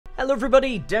Hello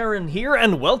everybody, Darren here,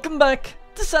 and welcome back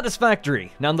to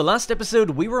Satisfactory. Now in the last episode,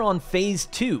 we were on Phase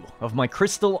 2 of my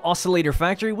Crystal Oscillator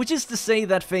Factory, which is to say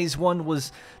that Phase 1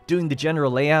 was doing the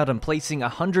general layout and placing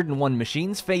 101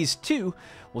 machines. Phase 2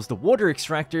 was the water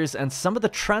extractors and some of the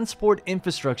transport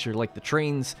infrastructure like the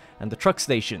trains and the truck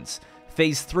stations.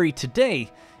 Phase 3 today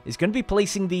is going to be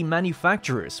placing the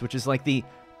manufacturers, which is like the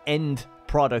end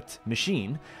product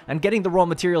machine, and getting the raw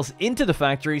materials into the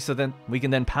factory so that we can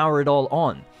then power it all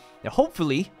on. Now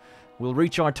hopefully we'll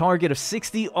reach our target of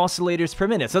 60 oscillators per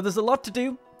minute. So there's a lot to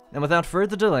do, and without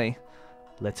further delay,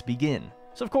 let's begin.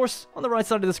 So of course, on the right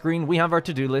side of the screen, we have our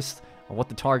to-do list on what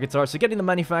the targets are. So getting the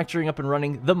manufacturing up and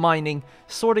running, the mining,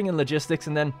 sorting and logistics,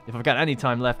 and then, if I've got any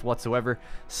time left whatsoever,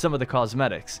 some of the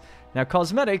cosmetics. Now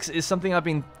cosmetics is something I've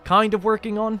been kind of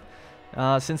working on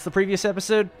since the previous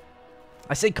episode.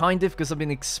 I say kind of because I've been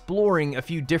exploring a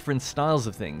few different styles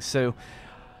of things. So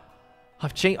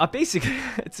I've changed. Basically,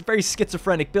 it's a very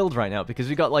schizophrenic build right now because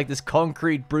we got like this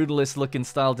concrete brutalist looking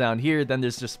style down here. Then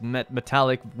there's just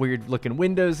metallic weird looking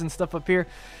windows and stuff up here.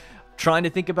 Trying to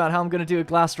think about how I'm going to do a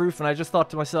glass roof, and I just thought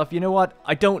to myself, you know what?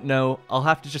 I don't know. I'll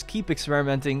have to just keep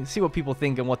experimenting, see what people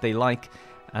think and what they like,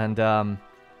 and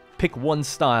pick one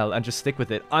style and just stick with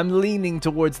it. I'm leaning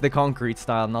towards the concrete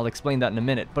style, and I'll explain that in a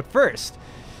minute. But first,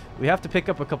 we have to pick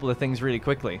up a couple of things really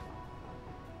quickly.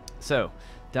 So,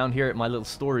 down here at my little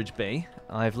storage bay,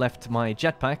 I've left my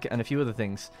jetpack and a few other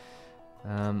things.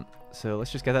 So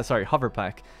let's just get that, sorry, hover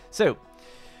pack. So,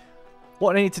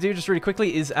 what I need to do just really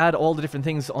quickly is add all the different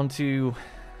things onto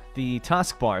the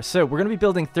taskbar. So, we're going to be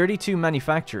building 32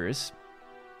 manufacturers,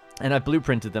 and I've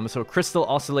blueprinted them. So, crystal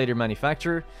oscillator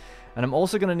manufacturer. And I'm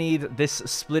also going to need this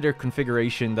splitter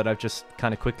configuration that I've just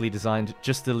kind of quickly designed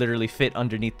just to literally fit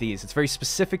underneath these. It's very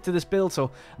specific to this build, so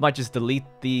I might just delete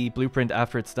the blueprint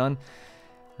after it's done,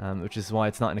 which is why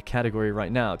it's not in a category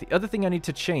right now. The other thing I need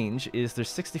to change is there's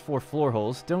 64 floor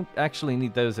holes. Don't actually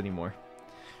need those anymore.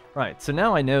 Right, so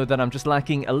now I know that I'm just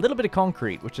lacking a little bit of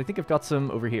concrete, which I think I've got some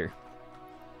over here.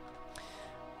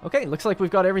 Okay, looks like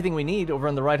we've got everything we need over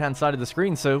on the right-hand side of the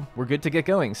screen, so we're good to get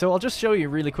going. So I'll just show you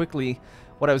really quickly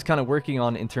what I was kind of working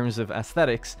on in terms of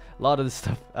aesthetics. A lot of this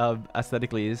stuff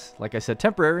aesthetically is, like I said,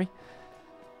 temporary.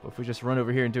 But if we just run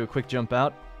over here and do a quick jump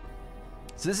out.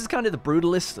 So this is kind of the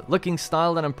brutalist looking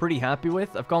style that I'm pretty happy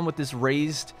with. I've gone with this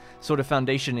raised sort of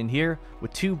foundation in here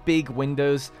with two big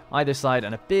windows either side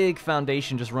and a big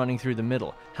foundation just running through the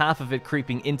middle. Half of it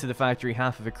creeping into the factory,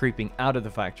 half of it creeping out of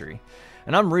the factory.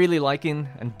 And I'm really liking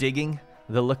and digging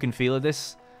the look and feel of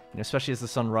this, you know, especially as the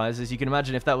sun rises. You can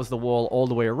imagine if that was the wall all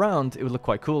the way around, it would look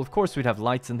quite cool. Of course, we'd have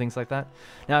lights and things like that.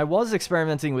 Now, I was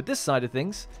experimenting with this side of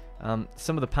things.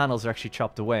 Some of the panels are actually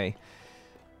chopped away.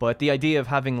 But the idea of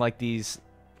having like these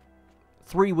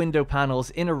 3 window panels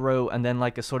in a row and then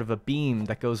like a sort of a beam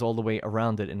that goes all the way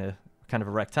around it in a kind of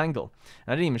a rectangle.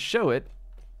 And I didn't even show it,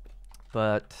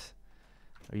 but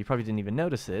or you probably didn't even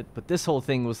notice it, but this whole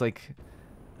thing was like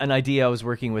an idea I was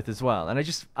working with as well. And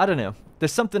I don't know.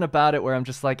 There's something about it where I'm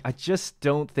just like, I just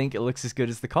don't think it looks as good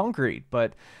as the concrete.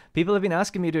 But people have been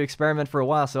asking me to experiment for a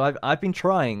while, so I've been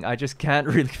trying. I just can't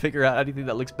really figure out anything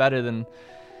that looks better than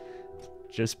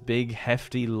just big,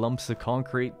 hefty lumps of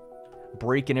concrete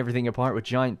breaking everything apart with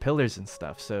giant pillars and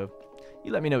stuff. So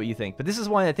you let me know what you think. But this is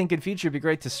why I think in future it'd be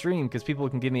great to stream, because people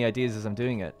can give me ideas as I'm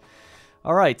doing it.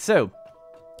 Alright, so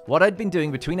what I'd been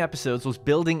doing between episodes was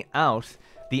building out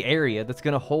the area that's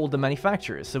going to hold the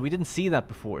manufacturers. So we didn't see that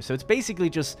before. So it's basically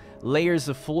just layers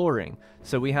of flooring.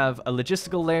 So we have a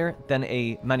logistical layer, then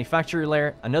a manufacturer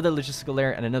layer, another logistical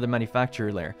layer, and another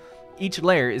manufacturer layer. Each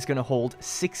layer is going to hold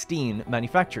 16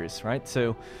 manufacturers, right?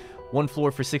 So one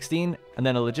floor for 16, and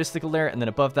then a logistical layer, and then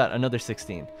above that another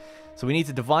 16. So we need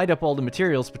to divide up all the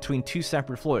materials between 2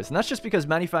 separate floors. And that's just because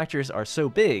manufacturers are so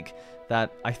big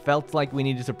that I felt like we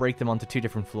needed to break them onto 2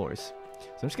 different floors.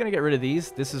 So I'm just going to get rid of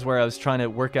these. This is where I was trying to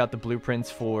work out the blueprints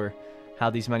for how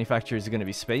these manufacturers are going to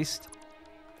be spaced.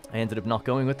 I ended up not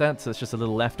going with that, so it's just a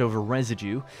little leftover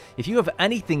residue. If you have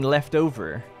anything left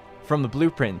over from the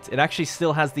blueprint, it actually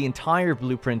still has the entire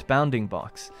blueprint bounding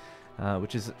box,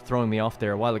 which is throwing me off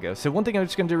there a while ago. So one thing I'm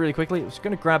just going to do really quickly, I'm just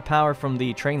going to grab power from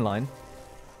the train line,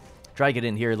 drag it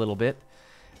in here a little bit,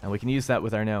 and we can use that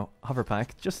with our now hover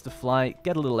pack just to fly,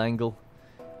 get a little angle,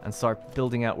 and start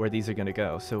building out where these are going to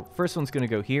go. So first one's going to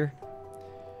go here.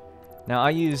 Now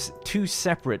I use 2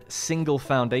 separate single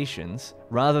foundations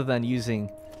rather than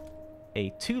using a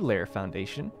 2-layer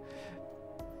foundation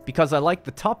because I like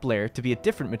the top layer to be a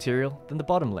different material than the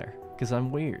bottom layer because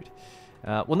I'm weird.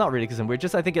 Well, not really because I'm weird,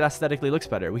 just I think it aesthetically looks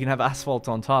better. We can have asphalt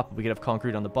on top, we can have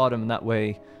concrete on the bottom, and that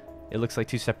way it looks like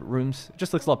 2 separate rooms. It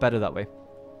just looks a lot better that way.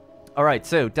 Alright,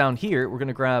 so down here we're going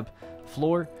to grab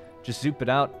floor, just zoop it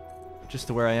out just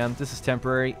to where I am. This is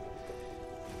temporary,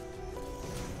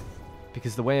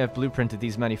 because the way I've blueprinted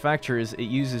these manufacturers, it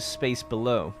uses space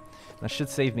below. That should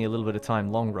save me a little bit of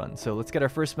time long run. So let's get our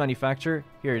first manufacturer.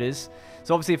 Here it is.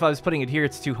 So obviously if I was putting it here,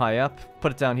 it's too high up.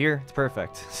 Put it down here, it's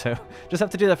perfect. So just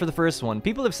have to do that for the first one.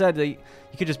 People have said that you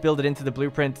could just build it into the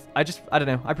blueprint. I don't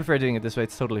know. I prefer doing it this way.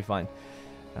 It's totally fine.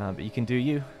 But you can do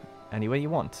you any way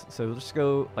you want. So we'll just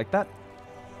go like that.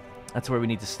 That's where we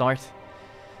need to start.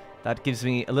 That gives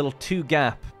me a little 2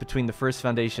 gap between the first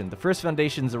foundation. The first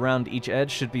foundations around each edge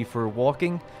should be for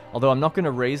walking, although I'm not going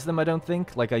to raise them, I don't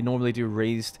think, like I normally do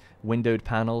raised windowed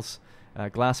panels,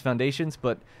 glass foundations,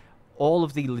 but all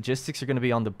of the logistics are going to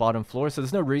be on the bottom floor, so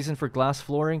there's no reason for glass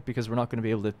flooring because we're not going to be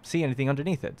able to see anything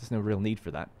underneath it. There's no real need for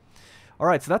that.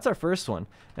 Alright, so that's our first one.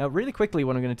 Now, really quickly,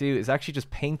 what I'm going to do is actually just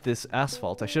paint this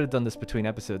asphalt. I should have done this between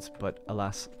episodes, but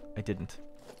alas, I didn't.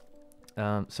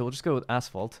 So we'll just go with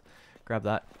asphalt. Grab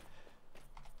that.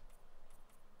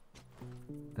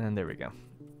 And there we go.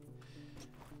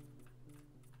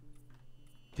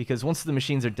 Because once the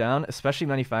machines are down, especially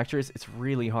manufacturers, it's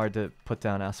really hard to put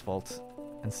down asphalt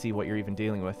and see what you're even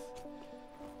dealing with.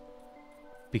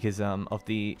 Because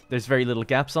there's very little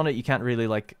gaps on it. You can't really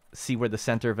like see where the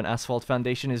center of an asphalt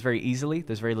foundation is very easily.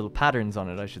 There's very little patterns on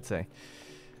it, I should say.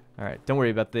 Alright, don't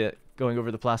worry about the going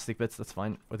over the plastic bits, that's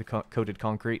fine. Or the coated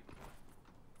concrete.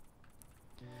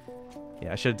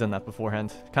 Yeah, I should have done that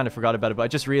beforehand. Kind of forgot about it, but I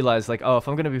just realized, like, oh, if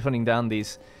I'm going to be putting down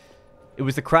these... It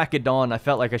was the crack of dawn. I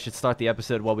felt like I should start the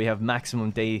episode while we have maximum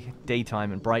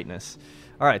daytime and brightness.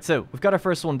 Alright, so we've got our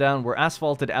first one down. We're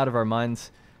asphalted out of our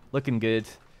minds. Looking good.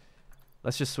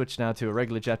 Let's just switch now to a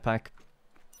regular jetpack.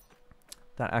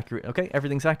 That accurate? Okay,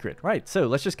 everything's accurate. Right, so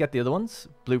let's just get the other ones.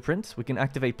 Blueprint. We can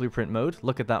activate blueprint mode.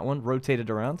 Look at that one. Rotate it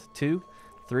around. 2,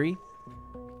 3,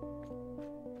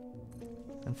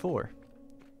 and 4.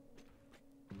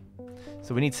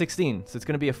 So we need 16, so it's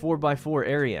going to be a 4x4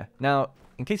 area. Now,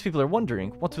 in case people are wondering,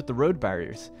 what's with the road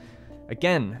barriers?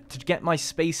 Again, to get my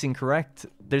spacing correct,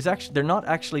 they're not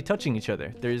actually touching each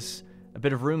other. There's a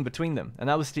bit of room between them, and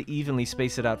that was to evenly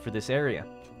space it out for this area.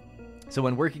 So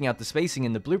when working out the spacing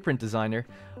in the blueprint designer,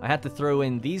 I had to throw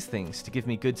in these things to give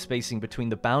me good spacing between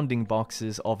the bounding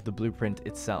boxes of the blueprint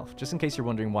itself, just in case you're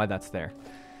wondering why that's there.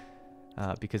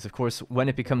 Because, of course, when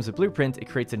it becomes a blueprint, it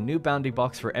creates a new bounding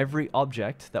box for every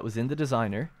object that was in the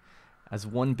designer as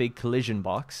one big collision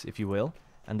box, if you will,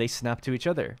 and they snap to each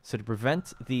other. So to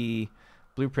prevent the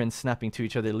blueprints snapping to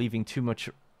each other, leaving too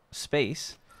much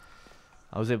space,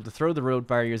 I was able to throw the road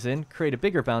barriers in, create a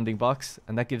bigger bounding box,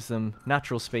 and that gives them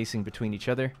natural spacing between each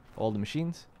other, all the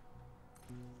machines.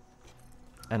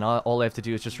 And all I have to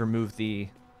do is just remove the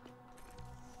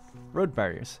road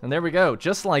barriers. And there we go,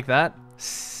 just like that.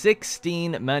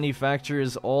 16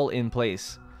 manufacturers all in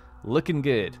place. Looking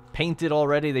good. Painted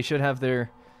already. They should have their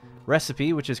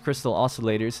recipe, which is crystal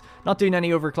oscillators. Not doing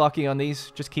any overclocking on these,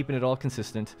 just keeping it all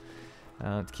consistent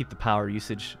to keep the power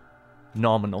usage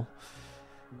nominal.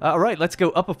 Alright, let's go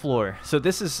up a floor. So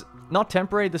this is not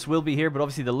temporary, this will be here, but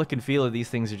obviously the look and feel of these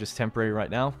things are just temporary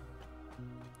right now.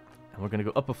 And we're going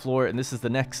to go up a floor, and this is the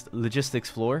next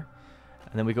logistics floor.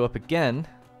 And then we go up again.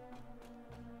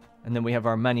 And then we have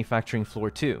our manufacturing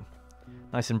floor too.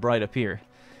 Nice and bright up here.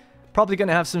 Probably going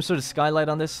to have some sort of skylight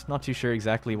on this. Not too sure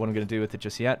exactly what I'm going to do with it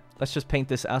just yet. Let's just paint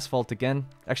this asphalt again.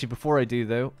 Actually, before I do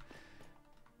though,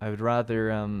 I would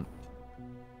rather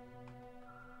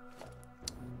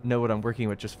know what I'm working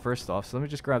with just first off. So let me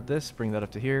just grab this, bring that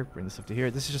up to here, bring this up to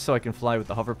here. This is just so I can fly with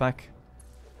the hover pack.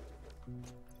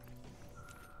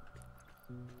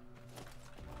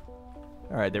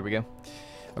 Alright, there we go.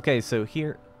 Okay, so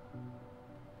here,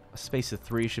 a space of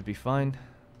 3 should be fine.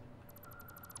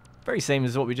 Very same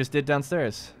as what we just did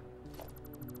downstairs.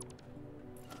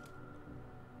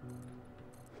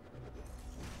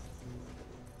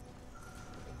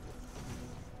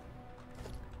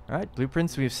 Alright,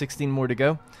 blueprints, we have 16 more to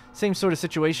go. Same sort of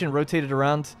situation, rotated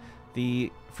around.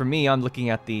 For me, I'm looking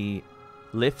at the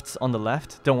lifts on the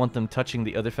left. Don't want them touching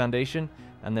the other foundation.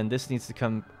 And then this needs to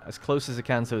come as close as it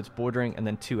can so it's bordering, and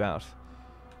then 2 out.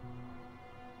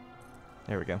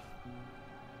 There we go.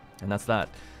 And that's that.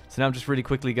 So now I'm just really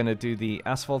quickly going to do the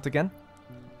asphalt again.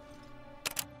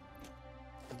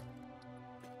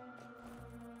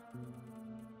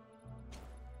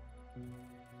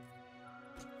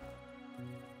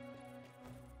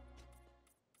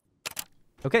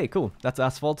 Okay, cool. That's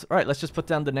asphalt. Alright, let's just put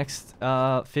down the next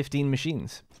 15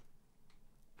 machines.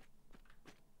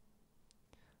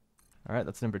 Alright,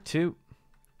 that's number 2,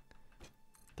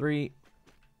 3,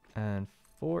 and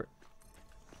 4.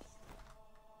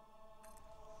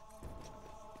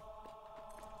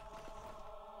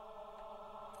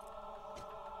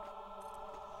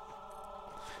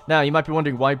 Now, you might be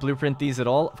wondering why blueprint these at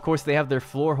all. Of course, they have their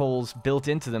floor holes built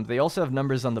into them. They also have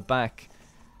numbers on the back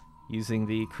using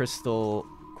the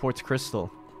quartz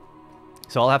crystal.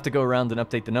 So I'll have to go around and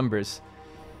update the numbers.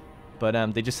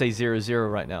 But they just say 0, 0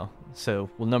 right now. So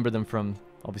we'll number them from,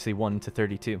 obviously, 1 to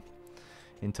 32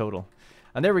 in total.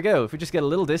 And there we go. If we just get a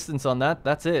little distance on that,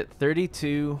 that's it.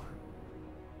 32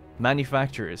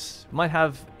 manufacturers. Might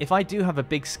have, if I do have a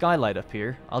big skylight up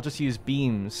here, I'll just use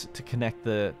beams to connect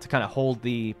to kind of hold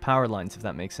the power lines, if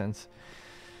that makes sense.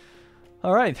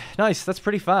 Alright, nice. That's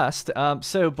pretty fast.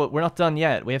 But we're not done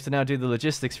yet. We have to now do the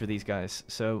logistics for these guys.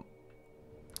 So,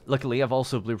 luckily, I've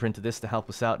also blueprinted this to help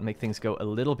us out and make things go a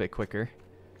little bit quicker.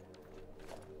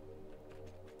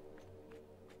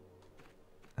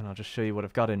 And I'll just show you what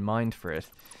I've got in mind for it.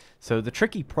 So the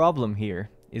tricky problem here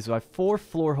is I have 4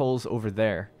 floor holes over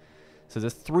there. So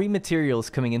there's 3 materials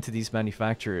coming into these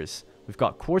manufacturers. We've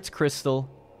got quartz crystal.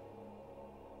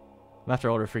 I'm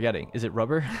after order forgetting. Is it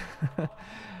rubber?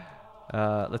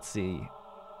 Let's see.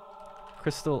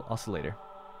 Crystal oscillator.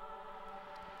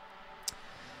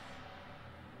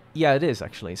 Yeah, it is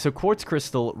actually. So quartz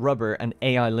crystal, rubber, and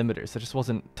AI limiters. I just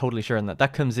wasn't totally sure on that.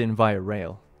 That comes in via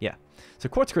rail. Yeah. So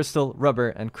quartz crystal, rubber,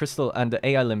 and the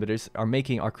AI limiters are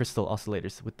making our crystal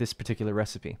oscillators with this particular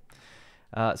recipe.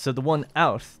 So the one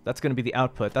out, that's going to be the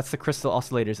output. That's the crystal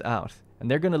oscillators out. And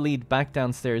they're going to lead back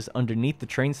downstairs underneath the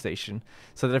train station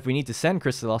so that if we need to send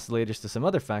crystal oscillators to some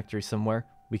other factory somewhere,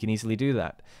 we can easily do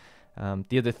that.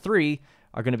 The other 3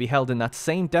 are going to be held in that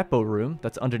same depot room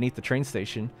that's underneath the train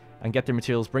station and get their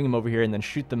materials, bring them over here, and then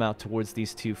shoot them out towards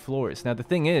these 2 floors. Now, the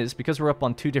thing is, because we're up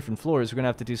on 2 different floors, we're going to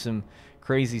have to do some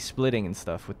crazy splitting and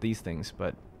stuff with these things,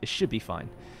 but it should be fine.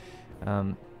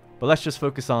 But let's just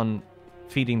focus on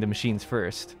feeding the machines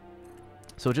first.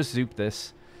 So we'll just zoop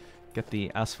this, get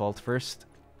the asphalt first,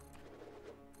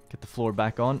 get the floor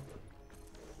back on,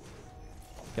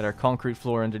 get our concrete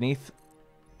floor underneath.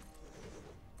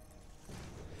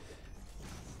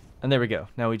 And there we go.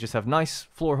 Now we just have nice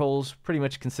floor holes pretty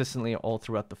much consistently all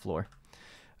throughout the floor.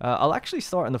 I'll actually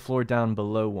start on the floor down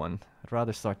below one. I'd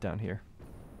rather start down here.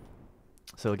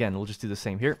 So again, we'll just do the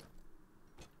same here.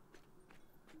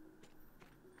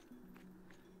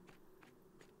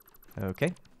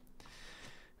 Okay.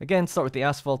 Again, start with the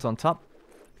asphalt on top.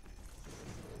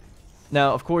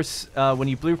 Now, of course, when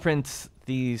you blueprint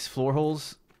these floor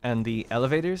holes and the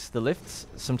elevators, the lifts,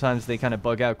 sometimes they kind of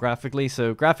bug out graphically.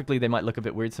 So graphically, they might look a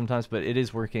bit weird sometimes, but it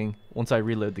is working. Once I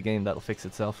reload the game, that'll fix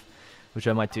itself, which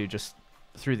I might do just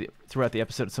throughout the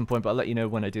episode at some point, but I'll let you know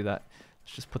when I do that.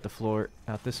 Let's just put the floor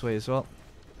out this way as well.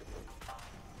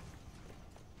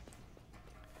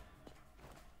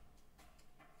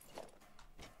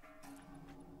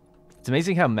 It's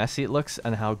amazing how messy it looks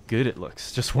and how good it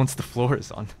looks just once the floor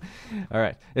is on.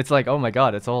 Alright, it's like, oh my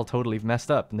god, it's all totally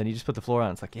messed up. And then you just put the floor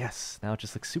on, it's like, yes, now it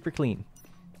just looks super clean.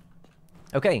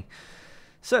 Okay,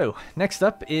 so next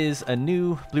up is a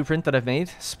new blueprint that I've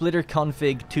made, Splitter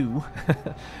Config 2.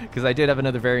 Because I did have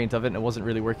another variant of it and it wasn't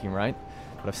really working right.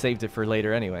 But I've saved it for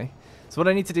later anyway. So what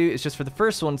I need to do is just for the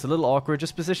first one, it's a little awkward,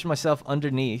 just position myself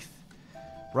underneath,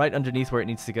 right underneath where it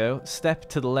needs to go. Step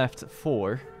to the left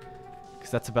 4.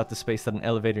 Because that's about the space that an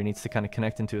elevator needs to kind of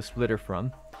connect into a splitter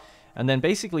from. And then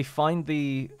basically find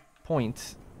the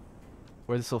point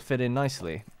where this will fit in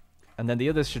nicely. And then the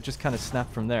others should just kind of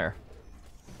snap from there.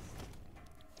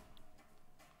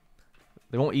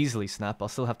 They won't easily snap. I'll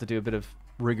still have to do a bit of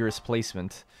rigorous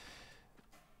placement.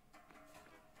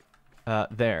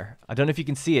 There. I don't know if you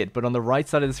can see it, but on the right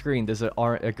side of the screen there's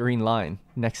a green line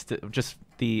next to... Just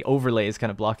the overlay is kind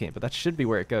of blocking it, but that should be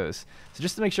where it goes. So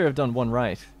just to make sure I've done one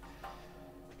right...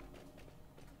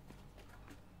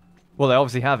 Well, I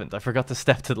obviously haven't. I forgot to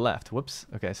step to the left. Whoops.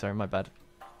 Okay, sorry, my bad.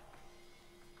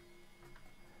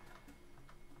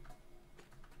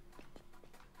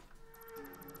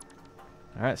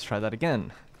 Alright, let's try that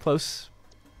again. Close.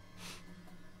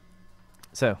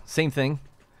 So, same thing.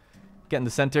 Get in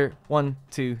the center. 1,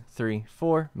 2, 3,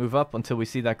 4. Move up until we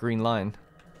see that green line,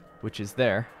 which is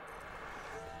there.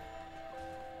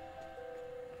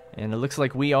 And it looks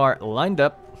like we are lined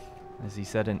up, as he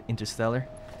said in Interstellar.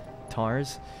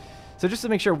 TARS. So just to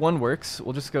make sure one works,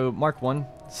 we'll just go mark 1,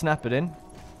 snap it in.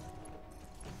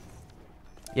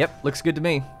 Yep, looks good to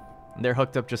me. And they're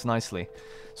hooked up just nicely.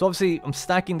 So obviously, I'm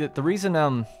stacking the reason,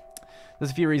 there's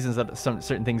a few reasons that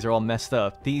certain things are all messed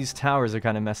up. These towers are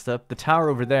kind of messed up. The tower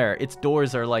over there, its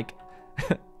doors are like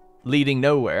leading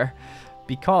nowhere.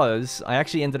 Because I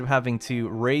actually ended up having to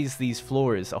raise these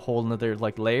floors a whole nother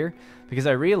like layer. Because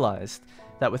I realized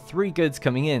that with 3 goods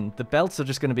coming in, the belts are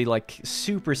just going to be like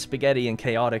super spaghetti and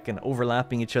chaotic and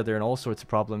overlapping each other and all sorts of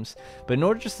problems. But in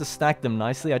order just to stack them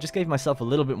nicely, I just gave myself a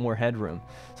little bit more headroom.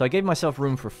 So I gave myself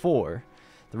room for 4.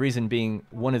 The reason being,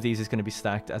 one of these is going to be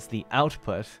stacked as the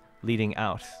output leading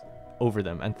out over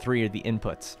them, and 3 are the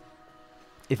inputs.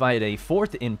 If I had a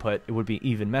 4th input, it would be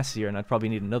even messier, and I'd probably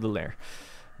need another layer.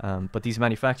 But these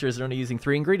manufacturers are only using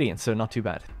 3 ingredients, so not too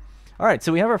bad. Alright,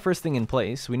 so we have our first thing in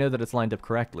place. We know that it's lined up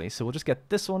correctly, so we'll just get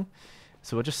this one.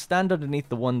 So we'll just stand underneath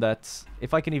the one that's,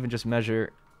 if I can even just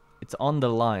measure, it's on the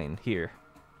line here.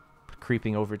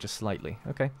 Creeping over just slightly.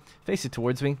 Okay, face it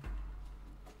towards me.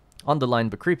 On the line,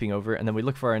 but creeping over, and then we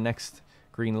look for our next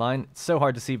green line. It's so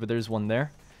hard to see, but there's one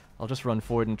there. I'll just run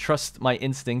forward and trust my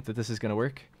instinct that this is going to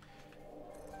work.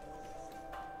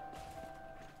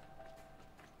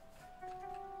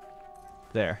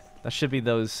 There. That should be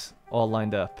those all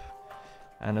lined up.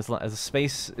 And as the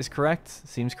space is correct,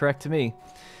 seems correct to me.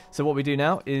 So what we do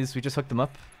now is we just hook them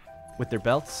up with their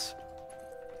belts.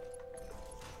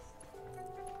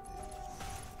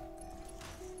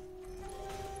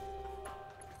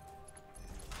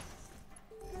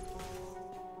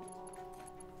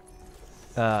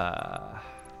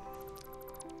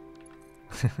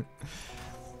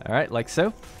 Alright, like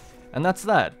so. And that's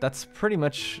that. That's pretty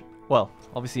much... Well,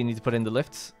 obviously you need to put in the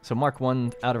lifts. So mark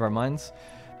 1 out of our minds.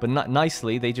 But not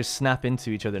nicely, they just snap into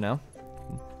each other now.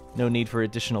 No need for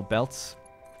additional belts.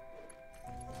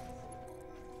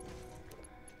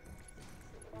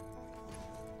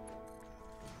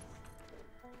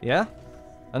 Yeah?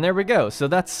 And there we go. So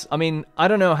that's, I mean, I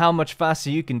don't know how much faster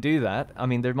you can do that. I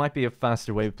mean, there might be a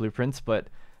faster way with blueprints, but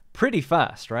pretty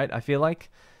fast, right? I feel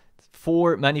like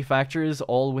 4 manufacturers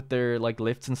all with their like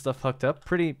lifts and stuff hooked up.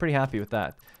 Pretty happy with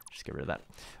that. Just get rid of that.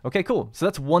 Okay, cool. So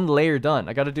that's 1 layer done.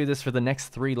 I got to do this for the next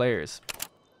 3 layers.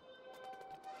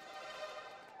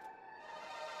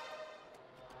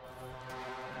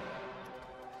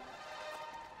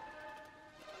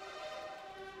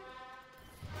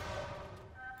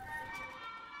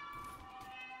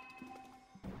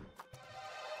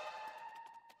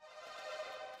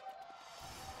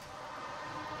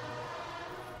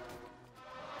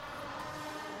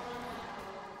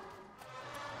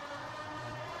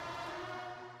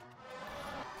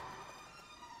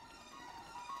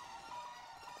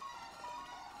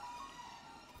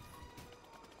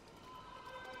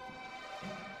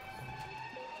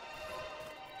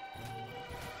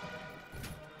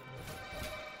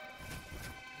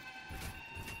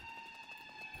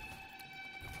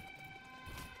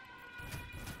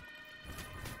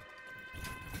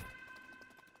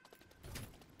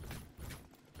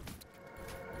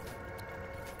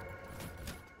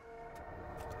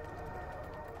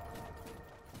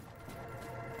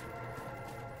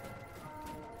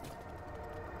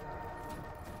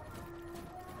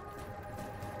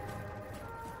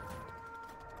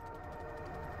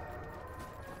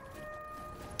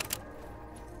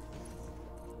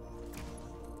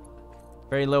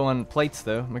 Very low on plates,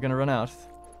 though. We're going to run out.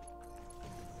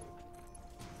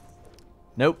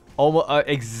 Nope. Almost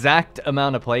exact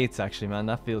amount of plates, actually, man.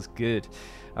 That feels good.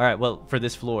 All right, well, for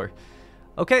this floor.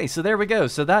 Okay, so there we go.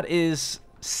 So that is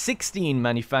 16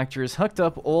 manufacturers hooked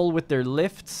up, all with their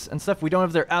lifts and stuff. We don't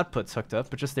have their outputs hooked up,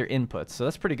 but just their inputs. So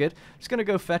that's pretty good. Just going to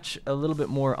go fetch a little bit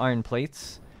more iron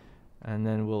plates, and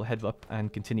then we'll head up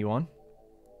and continue on.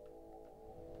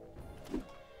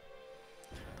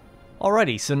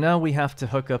 Alrighty, so now we have to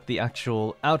hook up the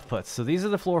actual outputs. So these are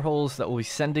the floor holes that will be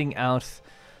sending out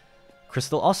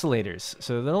crystal oscillators.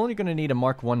 So they're only going to need a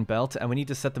Mark 1 belt, and we need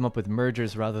to set them up with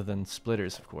mergers rather than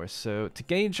splitters, of course. So to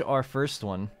gauge our first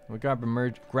one, we'll grab a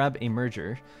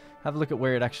merger, have a look at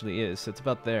where it actually is. So it's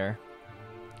about there.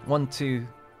 1, 2,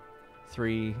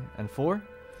 3, and 4.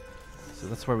 So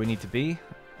that's where we need to be.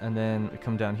 And then we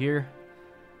come down here,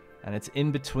 and it's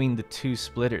in between the 2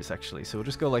 splitters, actually. So we'll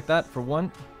just go like that for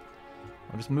 1.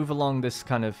 I'll just move along this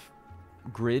kind of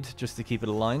grid just to keep it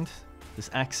aligned. This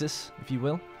axis, if you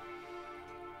will.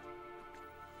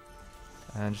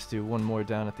 And just do 1 more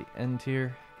down at the end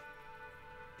here.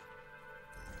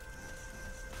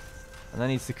 And that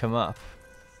needs to come up.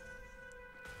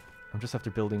 I'm just after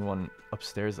building one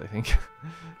upstairs, I think.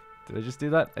 Did I just do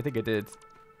that? I think I did.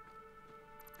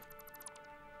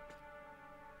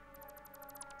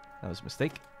 That was a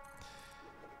mistake.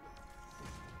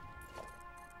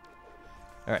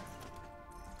 Alright.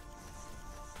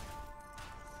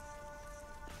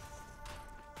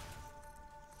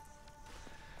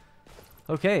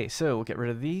 Okay, so we'll get rid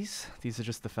of these. These are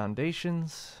just the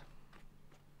foundations.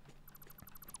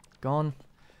 Gone.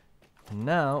 And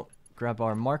now, grab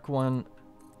our Mark 1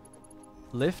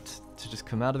 lift to just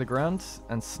come out of the ground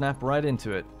and snap right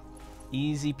into it.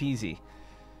 Easy peasy.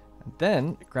 And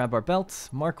then grab our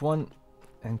belts, mark one,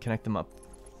 and connect them up.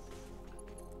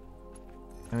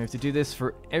 And we have to do this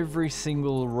for every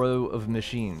single row of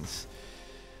machines.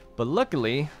 But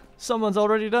luckily, someone's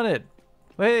already done it.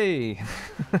 Hey!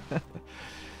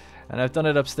 And I've done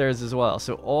it upstairs as well.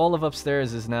 So all of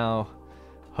upstairs is now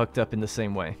hooked up in the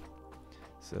same way.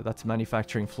 So that's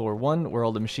manufacturing floor 1, where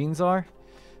all the machines are.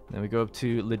 And then we go up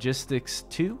to logistics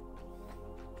 2.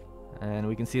 And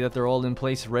we can see that they're all in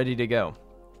place, ready to go.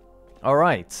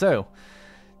 Alright, so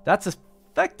that's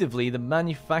effectively the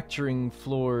manufacturing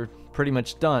floor pretty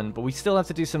much done. But we still have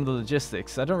to do some of the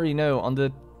logistics. I don't really know. On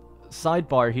the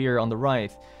sidebar here on the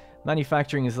right,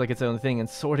 manufacturing is like its own thing, and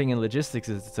sorting and logistics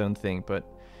is its own thing. But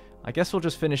I guess we'll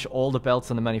just finish all the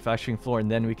belts on the manufacturing floor, and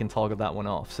then we can toggle that one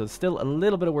off. So it's still a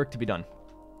little bit of work to be done.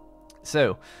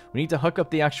 So we need to hook up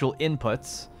the actual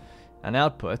inputs and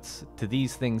outputs to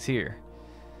these things here.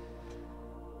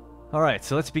 Alright,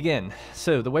 so let's begin.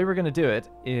 So the way we're going to do it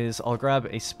is I'll grab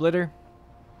a splitter.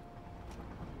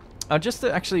 Just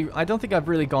to actually, I don't think I've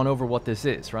really gone over what this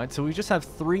is, right? So we just have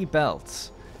 3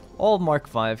 belts, all Mark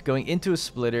V, going into a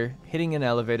splitter, hitting an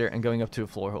elevator, and going up to a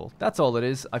floor hole. That's all it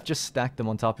is. I've just stacked them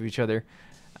on top of each other,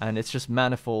 and it's just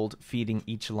manifold feeding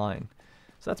each line.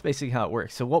 So that's basically how it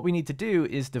works. So what we need to do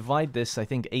is divide this, I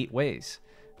think, 8 ways,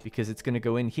 because it's going to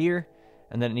go in here,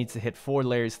 and then it needs to hit 4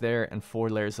 layers there and 4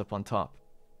 layers up on top.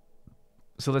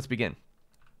 So let's begin.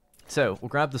 So we'll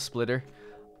grab the splitter.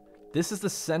 This is the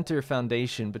center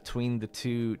foundation between the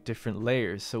 2 different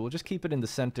layers, so we'll just keep it in the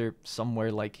center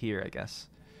somewhere like here, I guess.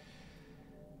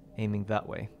 Aiming that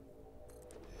way.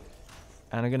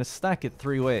 And I'm going to stack it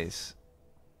 3 ways,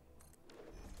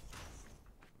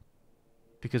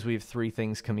 because we have 3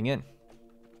 things coming in.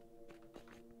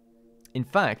 In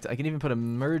fact, I can even put a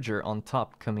merger on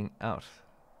top coming out.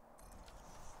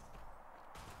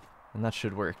 And that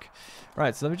should work.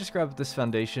 Right, so let me just grab this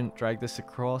foundation, drag this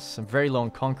across. Some very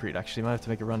long concrete, actually. Might have to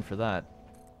make a run for that.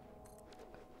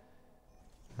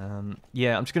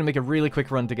 Yeah, I'm just going to make a really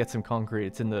quick run to get some concrete.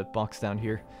 It's in the box down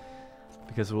here,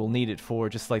 because we'll need it for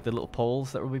just like the little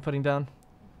poles that we'll be putting down.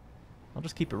 I'll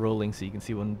just keep it rolling so you can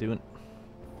see what I'm doing.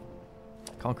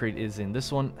 Concrete is in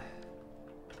this one.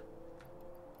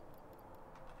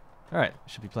 Alright,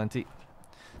 should be plenty.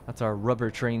 That's our rubber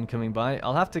train coming by.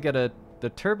 I'll have to get the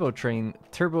turbo train.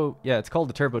 Yeah, it's called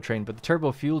the turbo train, but the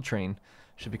turbo fuel train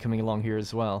should be coming along here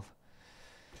as well.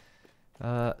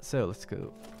 So let's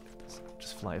go. Let's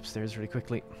just fly upstairs really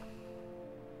quickly.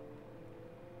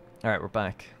 Alright, we're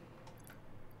back.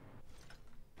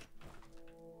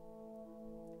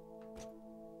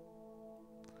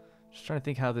 Just trying to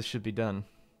think how this should be done.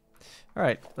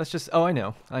 Alright, let's just... Oh, I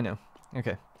know.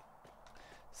 Okay.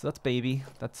 So that's baby.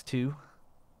 That's 2.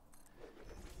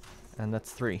 And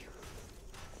that's 3.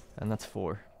 And that's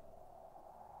 4.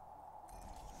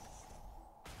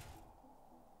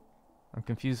 I'm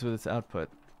confused with its output.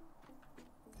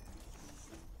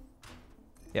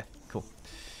 Yeah, cool.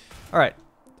 Alright,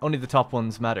 only the top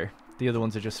ones matter. The other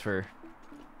ones are just for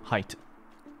height.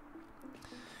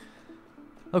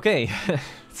 Okay,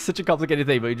 it's such a complicated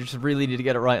thing, but you just really need to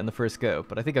get it right on the first go.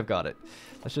 But I think I've got it.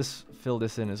 Let's just fill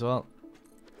this in as well.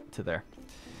 To there.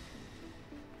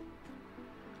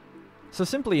 So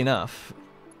simply enough,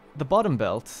 the bottom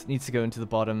belt needs to go into the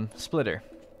bottom splitter,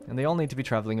 and they all need to be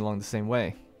traveling along the same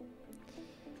way.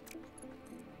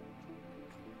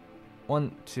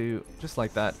 1, 2, just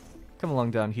like that. Come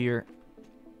along down here.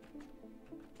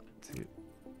 2.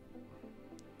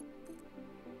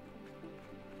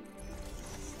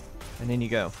 And in you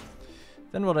go.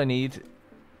 Then what I need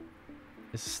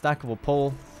is a stackable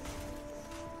pole.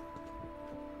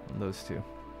 And those 2.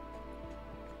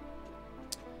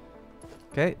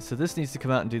 Okay, so this needs to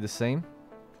come out and do the same.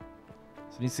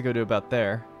 So it needs to go to about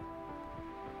there.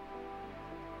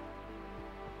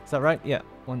 Is that right? Yeah,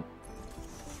 1.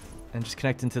 And just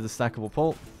connect into the stackable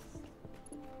pole.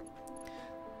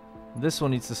 This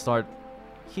one needs to start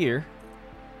here.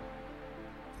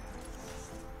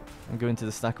 And go into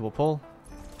the stackable pole.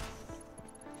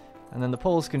 And then the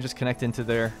poles can just connect into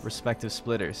their respective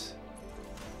splitters.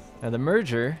 Now the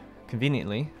merger,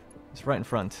 conveniently, is right in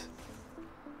front.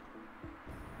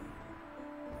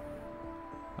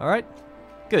 Alright,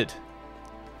 good.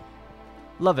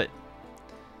 Love it.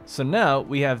 So now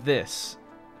we have this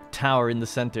tower in the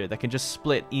center that can just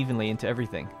split evenly into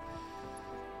everything.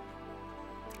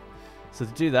 So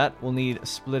to do that, we'll need a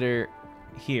splitter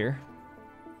here,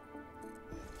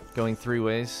 going 3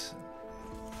 ways.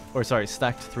 Or sorry,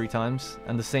 stacked 3 times.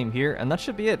 And the same here, and that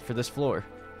should be it for this floor.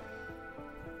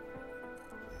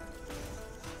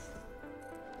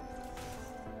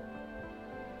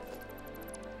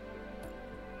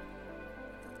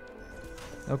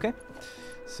 Okay,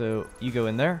 so you go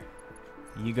in there,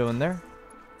 you go in there.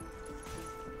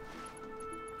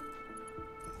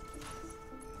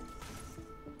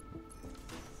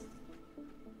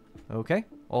 Okay,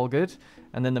 all good.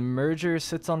 And then the merger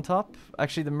sits on top.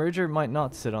 Actually, the merger might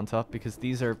not sit on top because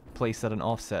these are placed at an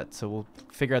offset, so we'll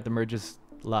figure out the merges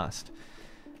last.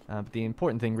 But the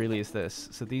important thing really is this.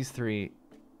 So these three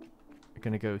are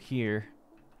going to go here.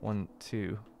 1,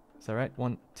 2. Is that right?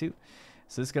 1, 2.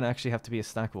 So this is going to actually have to be a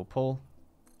stackable pole.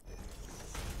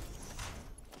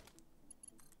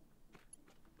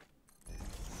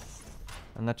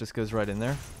 And that just goes right in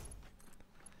there.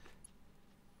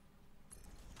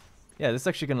 Yeah, this is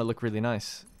actually going to look really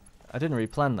nice. I didn't really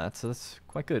plan that, so that's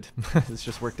quite good. This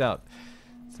just worked out.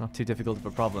 It's not too difficult of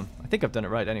a problem. I think I've done it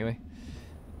right anyway.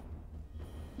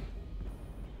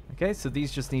 Okay, so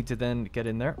these just need to then get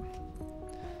in there.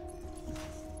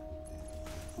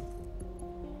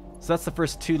 So that's the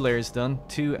first 2 layers done.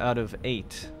 2 out of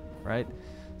 8, right?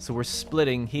 So we're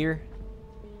splitting here.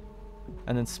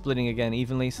 And then splitting again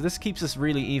evenly. So this keeps us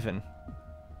really even,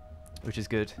 which is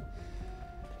good.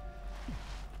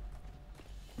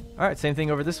 Alright, same thing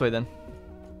over this way then.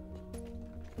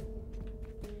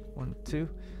 1, 2.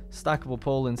 Stackable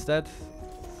pole instead.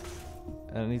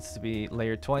 And it needs to be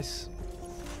layered twice.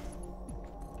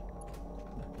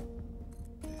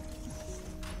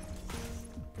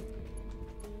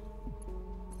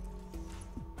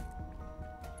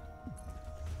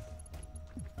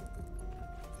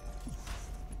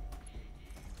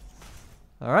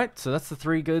 Alright, so that's the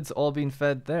 3 goods all being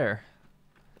fed there.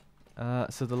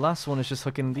 So the last one is just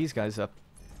hooking these guys up.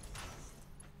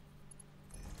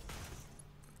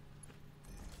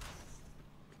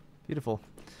 Beautiful.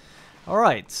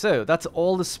 Alright, so that's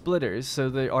all the splitters.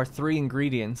 So our 3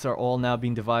 ingredients are all now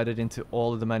being divided into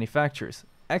all of the manufacturers.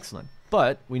 Excellent.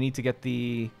 But we need to get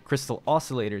the crystal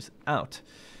oscillators out.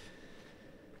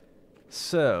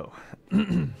 So,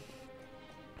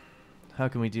 how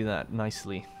can we do that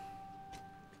nicely?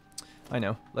 I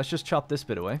know. Let's just chop this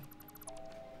bit away.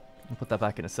 I'll put that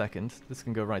back in a second. This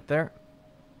can go right there.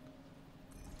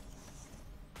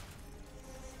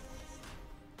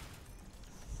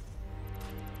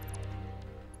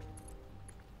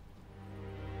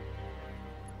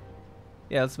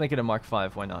 Yeah, let's make it a Mark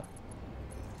 5. Why not?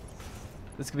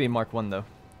 This could be a Mark 1 though.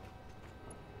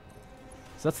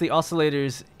 So that's the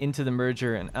oscillators into the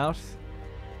merger and out.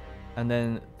 And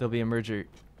then there'll be a merger.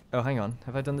 Oh, hang on.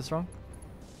 Have I done this wrong?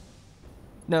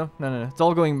 No. It's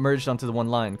all going merged onto the one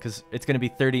line because it's going to be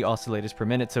 30 oscillators per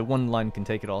minute, so one line can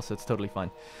take it all, so it's totally fine.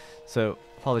 So,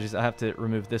 apologies, I have to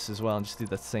remove this as well and just do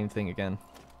that same thing again.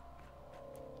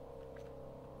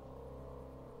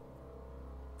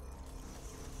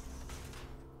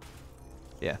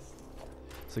 Yeah.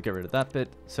 So get rid of that bit.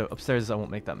 So upstairs I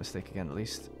won't make that mistake again at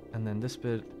least. And then this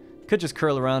bit could just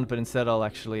curl around, but instead I'll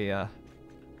actually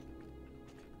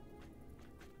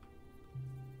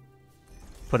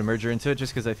put a merger into it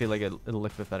just because I feel like it'll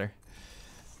look a bit better.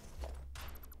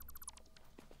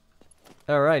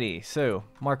 Alrighty, so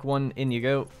Mark 1 in you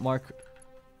go, Mark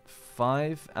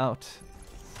 5 out.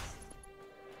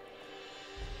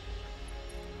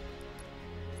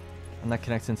 And that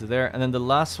connects into there, and then the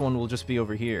last one will just be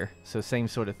over here, so same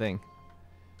sort of thing.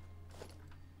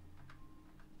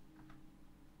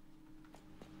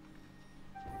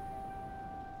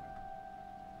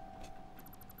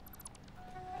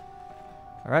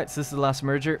 Alright, so this is the last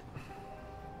merger.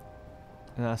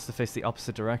 And it has to face the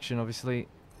opposite direction, obviously.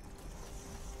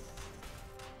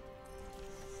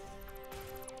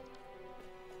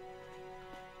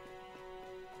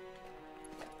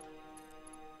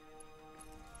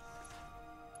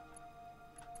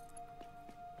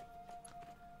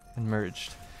 And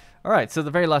merged. Alright, so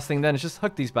the very last thing then is just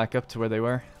hook these back up to where they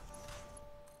were.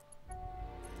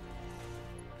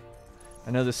 I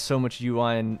know there's so much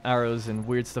UI and arrows and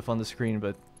weird stuff on the screen,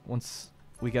 but once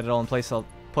we get it all in place, I'll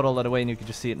put all that away and you can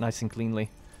just see it nice and cleanly.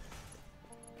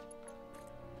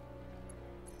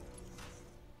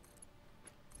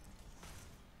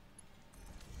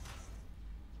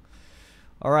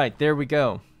 Alright, there we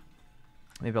go.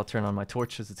 Maybe I'll turn on my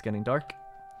torch as it's getting dark.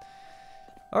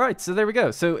 Alright, so there we go.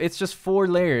 So it's just 4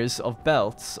 layers of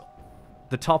belts.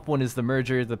 The top one is the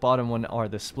merger, the bottom one are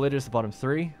the splitters, the bottom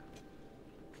 3.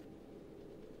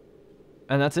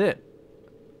 And that's it.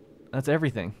 That's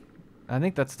everything. I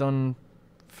think that's done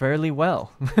fairly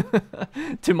well,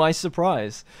 to my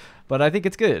surprise. But I think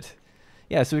it's good.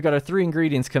 Yeah, so we've got our 3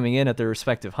 ingredients coming in at their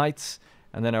respective heights,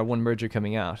 and then our 1 merger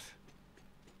coming out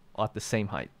at the same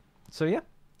height. So yeah,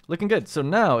 looking good. So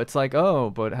now it's like, oh,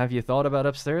 but have you thought about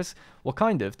upstairs? Well,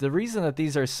 kind of. The reason that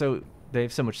these are they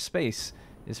have so much space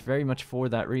is very much for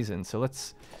that reason. So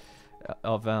let's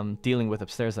of dealing with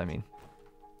upstairs, I mean.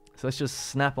 So let's just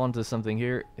snap onto something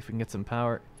here if we can get some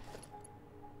power.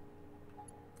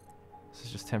 This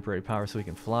is just temporary power so we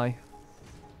can fly.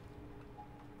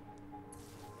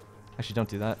 Actually, don't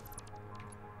do that.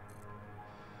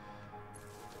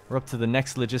 We're up to the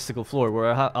next logistical floor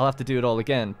where I'll have to do it all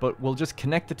again, but we'll just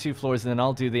connect the two floors and then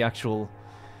I'll do the actual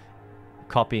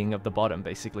copying of the bottom,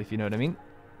 basically, if you know what I mean.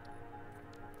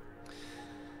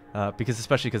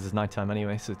 Especially because it's nighttime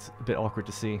anyway, so it's a bit awkward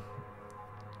to see.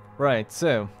 Right,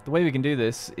 so the way we can do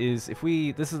this is if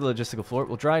this is the logistical floor,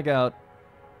 we'll drag out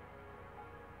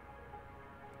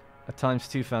a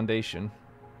 ×2 foundation.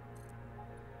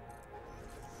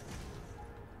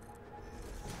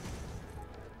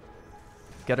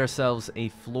 Get ourselves a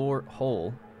floor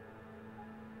hole.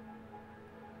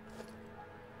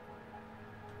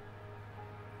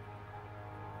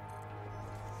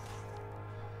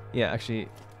 Yeah, actually,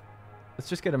 let's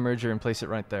just get a merger and place it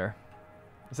right there.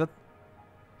 Is that...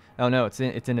 Oh no, it's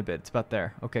in a bit. It's about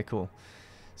there. Okay, cool.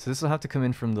 So this will have to come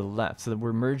in from the left, so that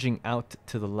we're merging out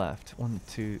to the left. 1,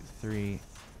 2, 3,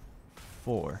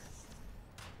 4.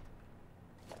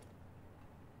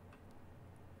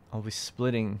 I'll be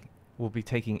splitting. We'll be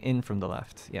taking in from the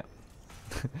left. Yeah.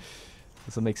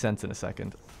 This will make sense in a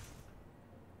second.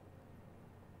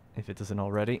 If it doesn't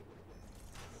already.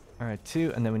 Alright,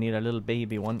 2, and then we need a little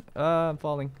baby one. I'm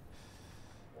falling.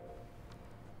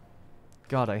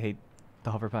 God, I hate the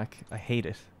hover pack. I hate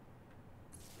it.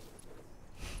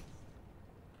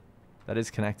 That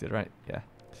is connected, right? Yeah.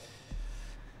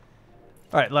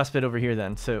 Alright, last bit over here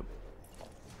then. So,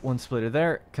 one splitter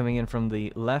there, coming in from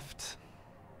the left.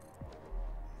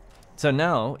 So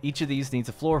now, each of these needs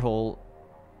a floor hole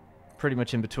pretty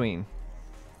much in between.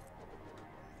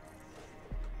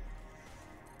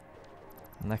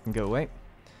 And that can go away.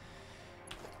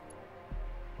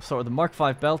 We'll start with the Mark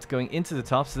V belt going into the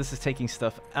top. So this is taking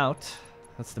stuff out.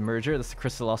 That's the merger. That's the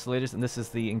crystal oscillators. And this is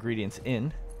the ingredients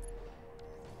in.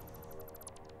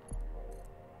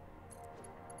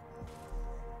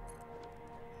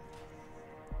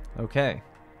 Okay.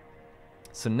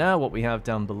 So now what we have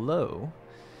down below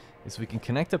is we can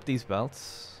connect up these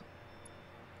belts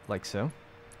like so.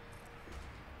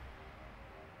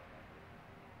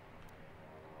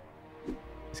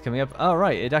 It's coming up. Oh,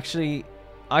 right. It actually...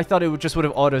 I thought it would just would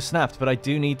have auto-snapped, but I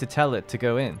do need to tell it to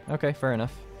go in. Okay, fair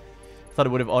enough. I thought it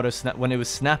would have auto-snapped. When it was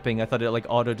snapping, I thought it like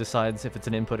auto-decides if it's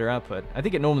an input or output. I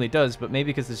think it normally does, but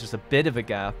maybe because there's just a bit of a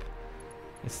gap,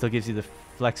 it still gives you the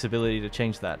flexibility to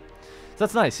change that. So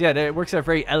that's nice. Yeah, it works out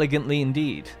very elegantly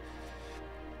indeed.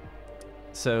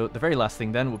 So the very last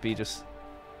thing then would be just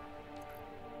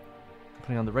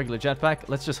putting on the regular jetpack.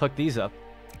 Let's just hook these up.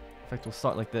 In fact, we'll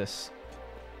start like this.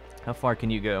 How far can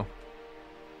you go?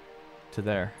 To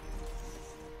there.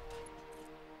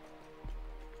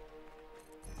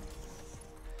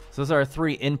 So those are our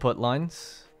 3 input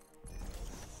lines.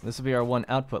 This will be our 1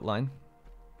 output line.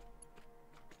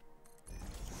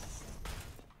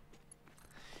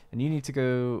 And you need to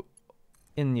go...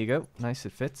 In you go. Nice,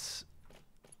 it fits.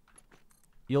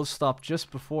 You'll stop just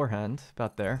beforehand,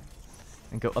 about there,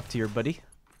 and go up to your buddy.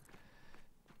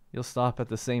 You'll stop at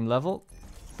the same level,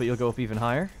 but you'll go up even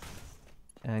higher.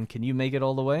 And can you make it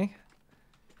all the way?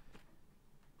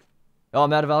 Oh,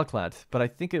 I'm out of Alclad, but I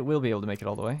think it will be able to make it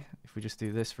all the way. If we just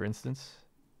do this, for instance.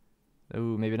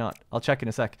 Oh, maybe not. I'll check in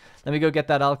a sec. Let me go get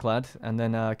that Alclad, and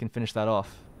then I can finish that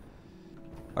off.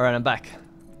 Alright, I'm back.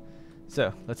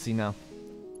 So, let's see now.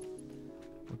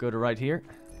 We'll go to right here.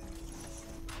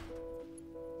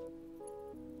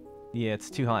 Yeah, it's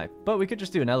too high. But we could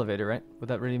just do an elevator, right? Would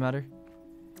that really matter?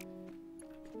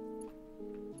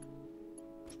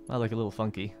 I look a little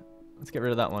funky. Let's get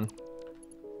rid of that one.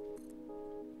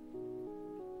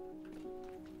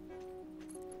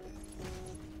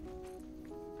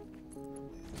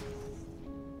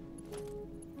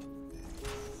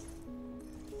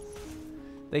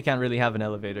 They can't really have an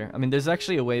elevator. I mean, there's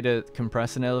actually a way to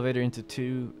compress an elevator into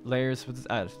 2 layers. But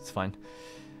it's fine.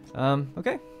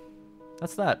 Okay.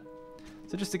 That's that.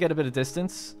 So just to get a bit of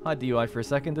distance, hide the UI for a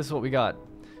second. This is what we got.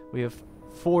 We have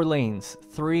 4 lanes.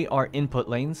 3 are input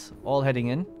lanes, all heading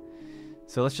in.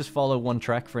 So let's just follow 1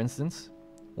 track, for instance.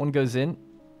 1 goes in.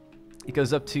 It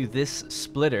goes up to this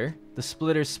splitter. The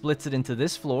splitter splits it into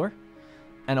this floor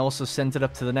and also sends it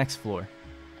up to the next floor.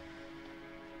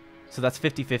 So that's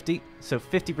 50-50. So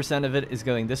 50% of it is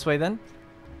going this way then.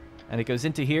 And it goes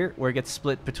into here where it gets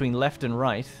split between left and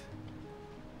right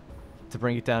to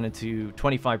bring it down into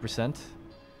 25%.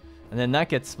 And then that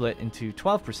gets split into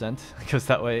 12%. It goes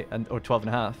that way, or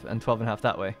 12.5, and 12.5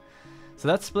 that way. So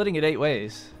that's splitting it 8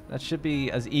 ways. That should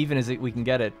be as even as we can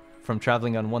get it from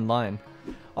traveling on one line.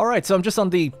 Alright, so I'm just on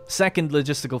the second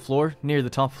logistical floor, near the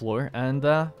top floor, and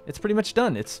it's pretty much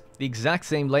done. It's the exact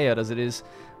same layout as it is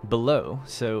below,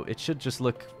 so it should just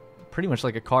look pretty much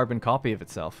like a carbon copy of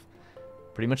itself.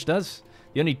 Pretty much does.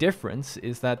 The only difference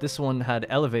is that this one had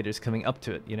elevators coming up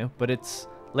to it, you know, but its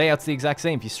layout's the exact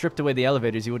same. If you stripped away the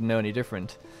elevators, you wouldn't know any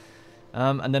different.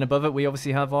 And then above it, we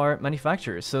obviously have our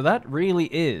manufacturers. So that really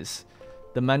is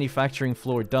the manufacturing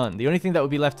floor done. The only thing that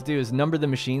would be left to do is number the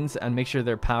machines and make sure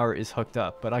their power is hooked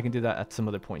up, but I can do that at some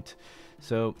other point.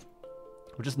 So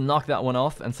we'll just knock that one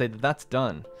off and say that that's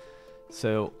done.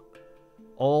 So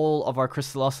all of our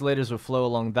crystal oscillators will flow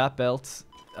along that belt.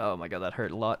 Oh my god, that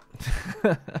hurt a lot.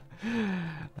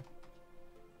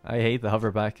 I hate the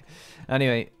hoverback.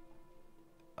 Anyway,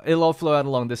 it'll all flow out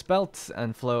along this belt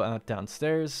and flow out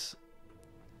downstairs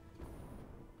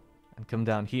and come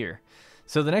down here.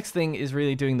 So the next thing is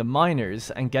really doing the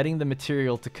miners and getting the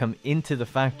material to come into the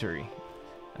factory.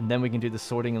 And then we can do the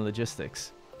sorting and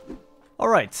logistics.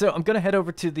 Alright, so I'm going to head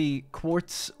over to the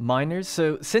quartz miners.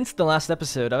 So since the last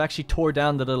episode, I've actually tore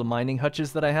down the little mining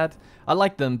hutches that I had. I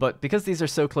like them, but because these are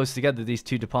so close together, these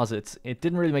two deposits, it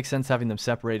didn't really make sense having them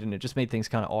separated, and it just made things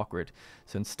kind of awkward.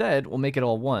 So instead, we'll make it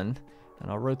all one,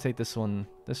 and I'll rotate this one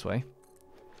this way,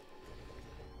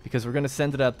 because we're going to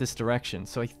send it out this direction.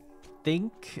 So I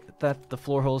think that the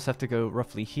floor holes have to go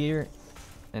roughly here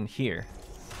and here.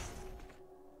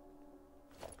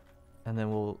 And then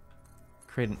we'll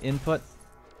create an input.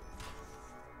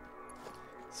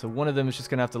 So one of them is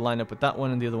just going to have to line up with that one,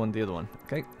 and the other one,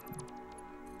 Okay.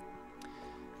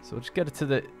 So we'll just get it to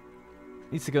the...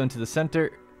 needs to go into the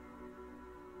center.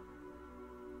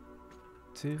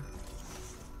 2.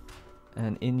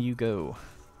 And in you go.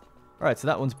 Alright, so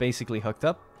that one's basically hooked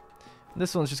up. And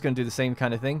this one's just going to do the same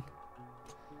kind of thing.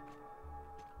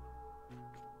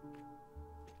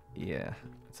 Yeah,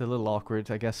 it's a little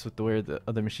awkward, I guess, with the where the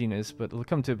other machine is, but it'll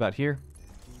come to about here.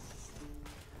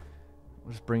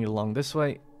 We'll just bring it along this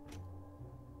way.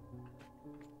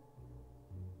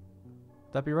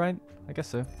 That be right? I guess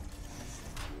so.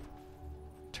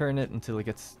 Turn it until it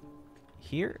gets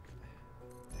here.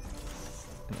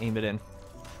 And aim it in.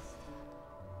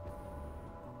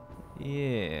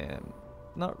 Yeah.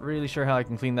 Not really sure how I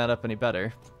can clean that up any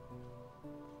better.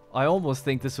 I almost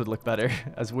think this would look better,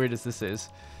 as weird as this is.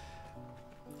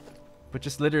 But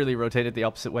just literally rotate it the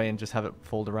opposite way and just have it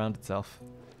fold around itself.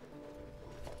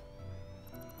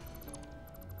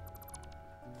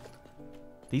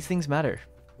 These things matter.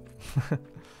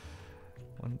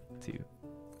 1, 2.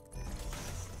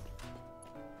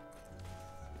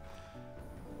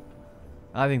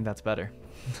 I think that's better.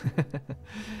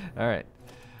 Alright.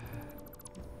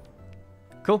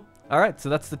 Cool. Alright, so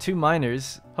that's the two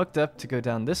miners hooked up to go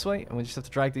down this way, and we just have to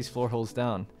drag these floor holes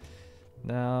down.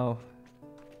 Now,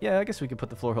 yeah, I guess we could put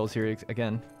the floor holes here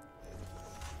again.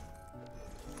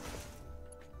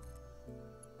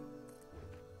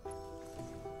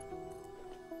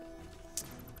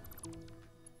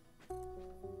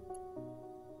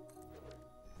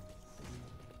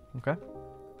 Okay.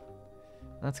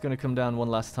 That's going to come down one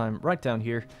last time right down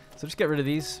here. So just get rid of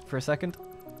these for a second.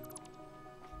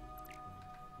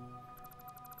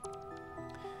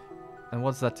 And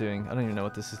what's that doing? I don't even know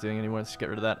what this is doing anymore. Let's just get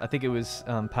rid of that. I think it was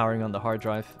powering on the hard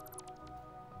drive.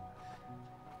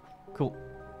 Cool.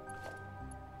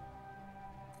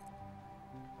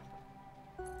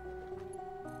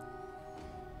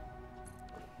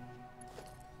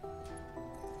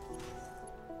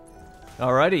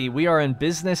 Alrighty, we are in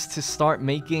business to start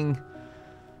making...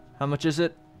 How much is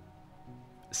it?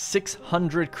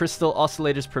 600 crystal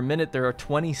oscillators per minute. There are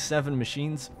 27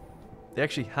 machines. They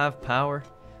actually have power.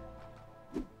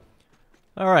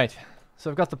 Alright, so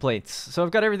I've got the plates. So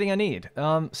I've got everything I need.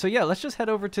 So yeah, let's just head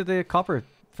over to the copper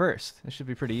first. It should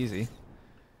be pretty easy.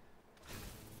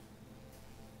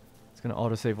 It's going to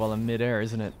autosave while I'm mid-air,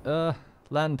 isn't it?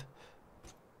 Land.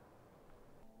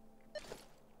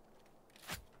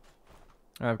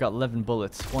 Alright, I've got 11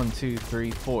 bullets. 1, 2,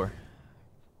 3, 4.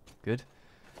 Good.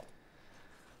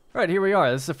 Right, here we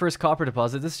are. This is the first copper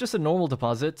deposit. This is just a normal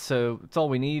deposit, so it's all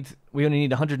we need. We only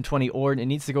need 120 ore, and it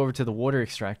needs to go over to the water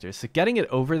extractor. So getting it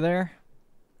over there...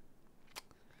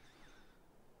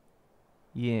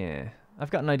 Yeah. I've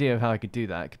got an idea of how I could do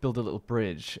that. I could build a little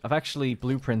bridge. I've actually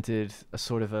blueprinted a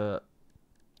sort of a...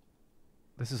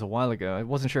 This is a while ago. I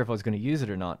wasn't sure if I was going to use it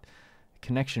or not. A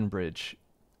connection bridge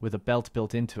with a belt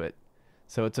built into it.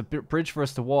 So it's a bridge for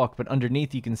us to walk, but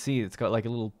underneath you can see it's got like a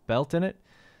little belt in it.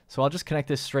 So I'll just connect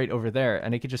this straight over there,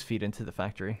 and it could just feed into the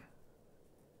factory.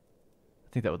 I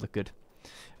think that would look good.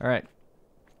 Alright.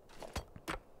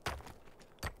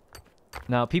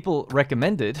 Now, people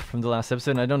recommended from the last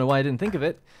episode, and I don't know why I didn't think of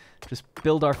it, just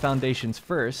build our foundations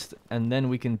first, and then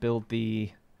we can build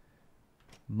the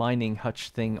mining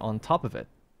hutch thing on top of it,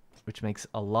 which makes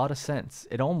a lot of sense.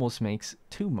 It almost makes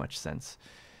too much sense.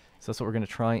 So that's what we're going to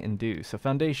try and do. So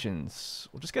foundations,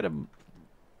 we'll just get a,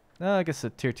 I guess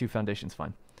a tier 2 foundation's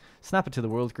fine. Snap it to the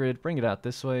world grid, bring it out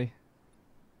this way.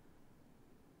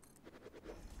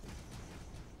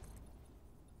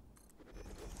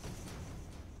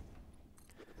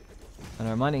 And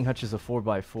our mining hutch is a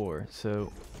 4x4,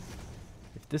 so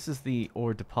if this is the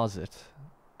ore deposit,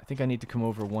 I think I need to come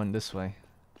over one this way.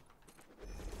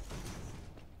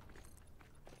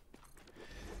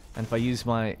 And if I use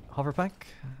my hover pack,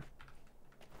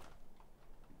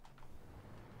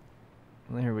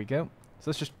 there we go. So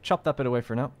let's just chop that bit away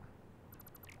for now.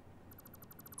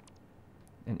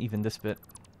 And even this bit.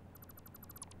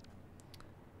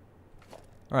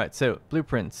 Alright, so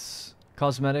blueprints.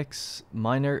 Cosmetics,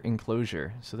 minor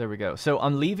enclosure. So there we go. So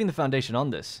I'm leaving the foundation on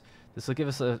this. This will give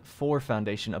us a 4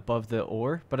 foundation above the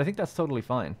ore, but I think that's totally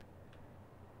fine.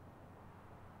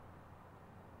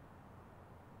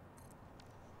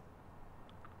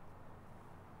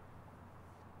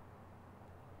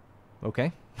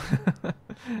 Okay.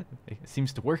 It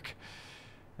seems to work.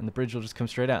 And the bridge will just come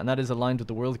straight out. And that is aligned with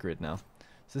the world grid now.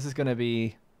 So this is going to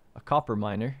be a copper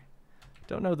miner.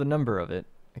 Don't know the number of it.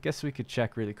 I guess we could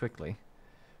check really quickly.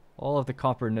 All of the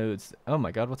copper nodes. Oh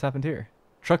my god, what's happened here?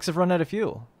 Trucks have run out of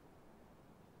fuel.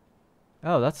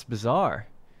 Oh, that's bizarre.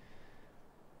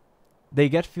 They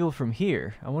get fuel from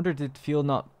here. I wonder, did fuel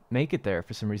not make it there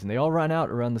for some reason? They all ran out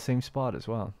around the same spot as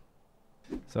well.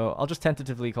 So I'll just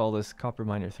tentatively call this Copper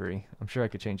Miner 3. I'm sure I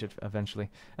could change it eventually.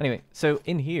 Anyway, so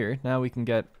in here, now we can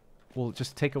get... We'll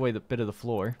just take away the bit of the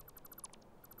floor.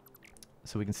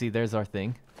 So we can see there's our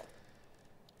thing.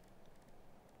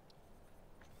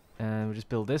 And we'll just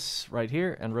build this right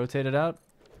here and rotate it out.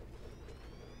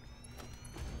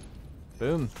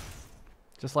 Boom.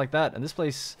 Just like that. And this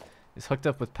place is hooked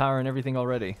up with power and everything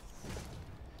already.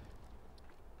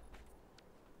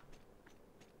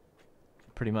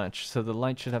 Pretty much. So the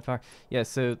light should have power. Yeah,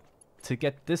 so to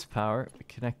get this power, we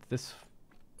connect this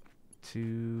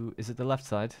to... Is it the left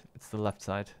side? It's the left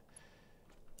side.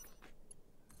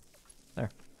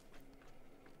 There.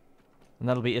 And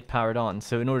that'll be it powered on.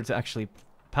 So in order to actually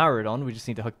power it on, we just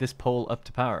need to hook this pole up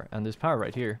to power. And there's power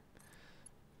right here.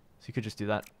 So you could just do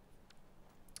that.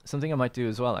 Something I might do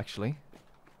as well, actually.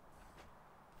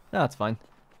 No, that's fine.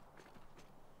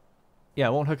 Yeah,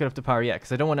 I won't hook it up to power yet,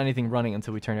 because I don't want anything running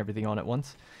until we turn everything on at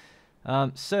once.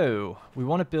 So, we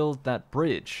want to build that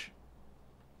bridge.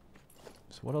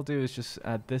 So what I'll do is just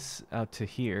add this out to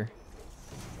here.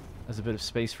 As a bit of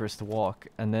space for us to walk.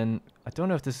 And then, I don't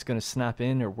know if this is going to snap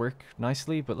in or work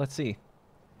nicely, but let's see.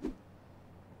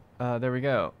 There we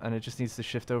go. And it just needs to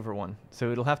shift over one.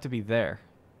 So it'll have to be there.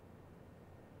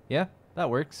 Yeah, that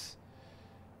works.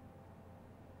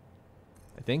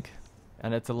 I think.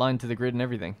 And it's aligned to the grid and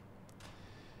everything.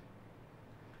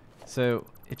 So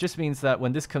it just means that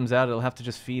when this comes out, it'll have to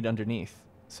just feed underneath.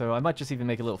 So I might just even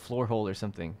make a little floor hole or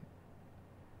something.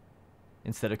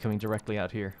 Instead of coming directly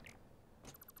out here.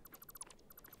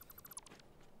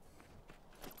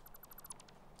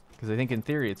 Because I think in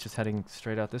theory it's just heading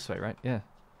straight out this way, right? Yeah.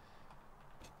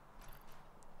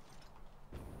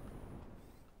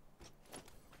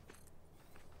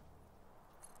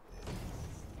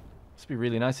 This would be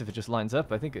really nice if it just lines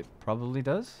up. I think it probably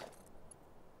does.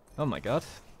 Oh my god.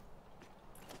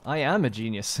 I am a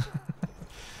genius.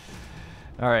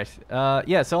 Alright.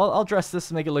 Yeah, so I'll dress this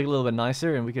to make it look a little bit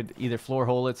nicer, and we could either floor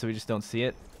hole it so we just don't see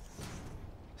it.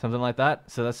 Something like that.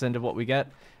 So that's the end of what we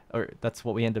get. Or that's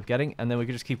what we end up getting. And then we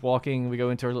can just keep walking. We go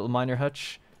into our little miner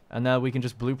hutch. And now we can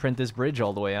just blueprint this bridge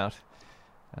all the way out.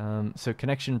 So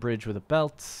connection bridge with a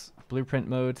belt. Blueprint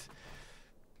mode.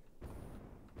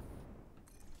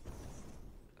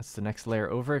 That's the next layer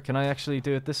over. Can I actually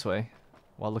do it this way?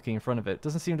 While looking in front of it. It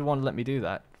doesn't seem to want to let me do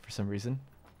that for some reason.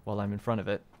 While I'm in front of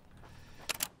it.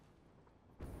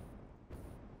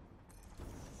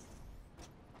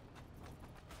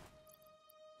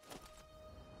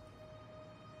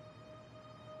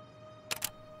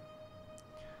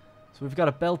 So we've got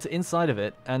a belt inside of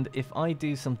it, and if I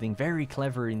do something very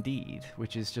clever indeed,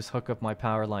 which is just hook up my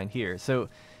power line here. So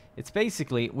it's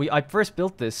basically, I first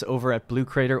built this over at Blue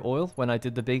Crater Oil when I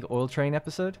did the big oil train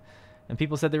episode, and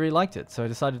people said they really liked it, so I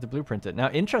decided to blueprint it.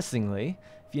 Now, interestingly,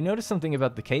 if you notice something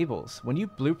about the cables, when you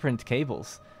blueprint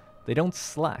cables, they don't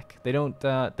slack. They don't,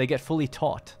 they get fully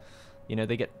taut. You know,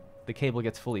 the cable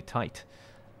gets fully tight.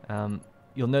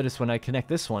 You'll notice when I connect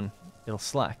this one, it'll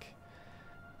slack.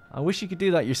 I wish you could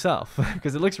do that yourself,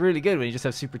 because it looks really good when you just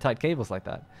have super tight cables like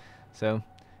that. So,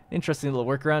 interesting little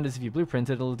workaround is if you blueprint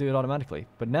it, it'll do it automatically.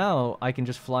 But now I can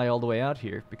just fly all the way out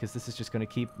here because this is just going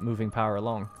to keep moving power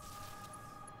along,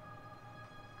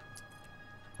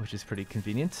 which is pretty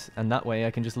convenient. And that way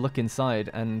I can just look inside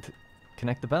and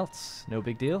connect the belts. No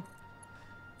big deal.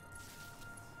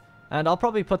 And I'll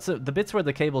probably put the bits where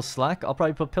the cable's slack, I'll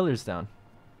probably put pillars down.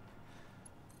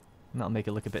 And that'll make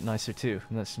it look a bit nicer too,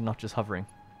 and that's not just hovering.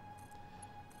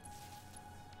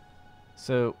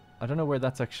 So, I don't know where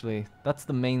that's actually... That's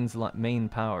the main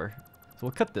power. So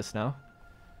we'll cut this now.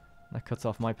 That cuts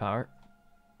off my power.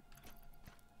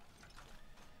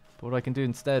 But what I can do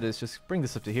instead is just bring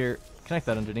this up to here, connect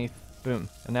that underneath, boom.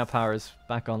 And now power is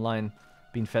back online,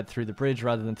 being fed through the bridge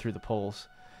rather than through the poles,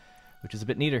 which is a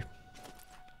bit neater.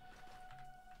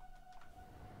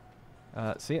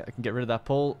 So yeah, I can get rid of that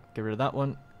pole, get rid of that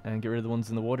one, and get rid of the ones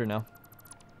in the water now.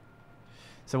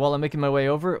 So while I'm making my way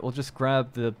over, we'll just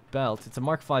grab the belt. It's a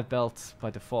Mark V belt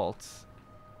by default.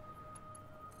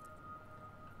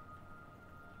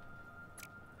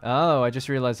 Oh, I just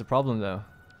realized the problem though.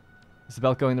 Is the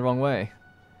belt going the wrong way?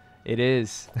 It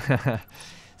is.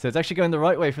 So it's actually going the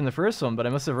right way from the first one, but I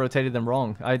must have rotated them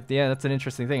wrong. Yeah, that's an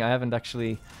interesting thing. I haven't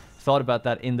actually thought about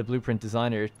that in the blueprint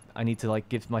designer. I need to like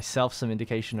give myself some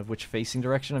indication of which facing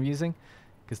direction I'm using,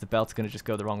 because the belt's going to just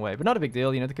go the wrong way. But not a big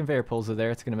deal, you know, the conveyor pulls are there.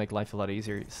 It's going to make life a lot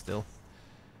easier still.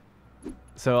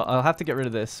 So I'll have to get rid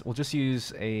of this. We'll just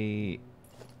use a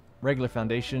regular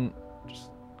foundation. Just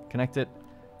connect it,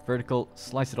 vertical,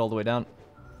 slice it all the way down.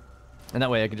 And that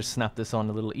way I can just snap this on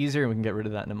a little easier and we can get rid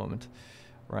of that in a moment.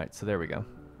 Right, so there we go.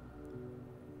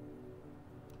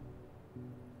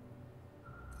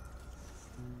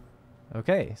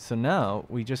 Okay, so now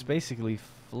we just basically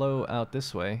flow out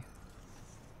this way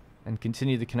and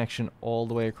continue the connection all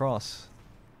the way across.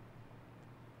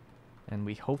 And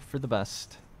we hope for the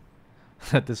best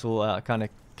that this will kind of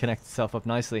connect itself up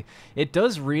nicely. It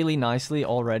does really nicely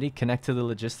already connect to the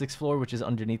logistics floor, which is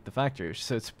underneath the factory,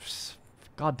 so it's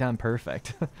goddamn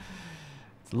perfect.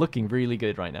 It's looking really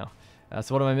good right now.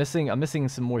 So what am I missing? I'm missing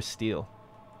some more steel.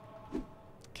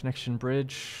 Connection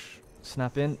bridge,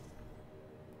 snap in.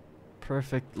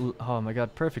 Perfect. Oh my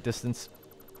god, perfect distance.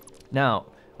 Now,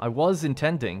 I was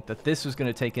intending that this was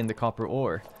going to take in the copper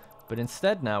ore, but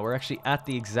instead now we're actually at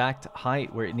the exact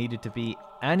height where it needed to be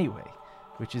anyway,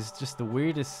 which is just the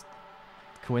weirdest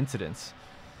coincidence,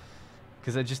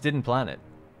 because I just didn't plan it.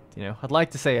 You know, I'd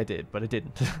like to say I did, but I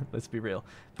didn't. Let's be real.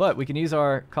 But we can use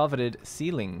our coveted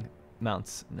ceiling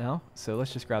mounts now, so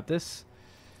let's just grab this,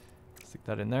 stick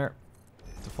that in there,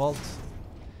 default.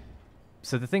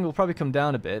 So the thing will probably come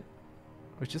down a bit,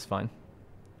 which is fine.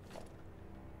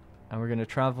 And we're going to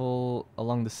travel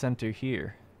along the center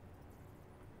here.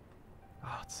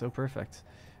 Oh, it's so perfect.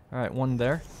 Alright, one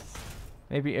there.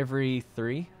 Maybe every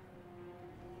 3.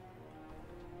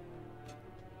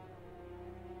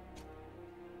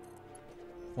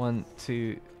 One,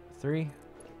 2, 3. 1,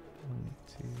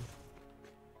 2.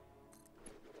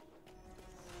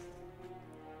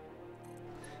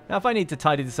 Now, if I need to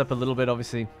tidy this up a little bit,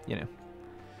 obviously, you know,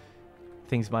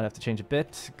 things might have to change a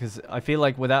bit, because I feel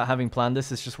like without having planned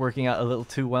this, it's just working out a little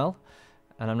too well.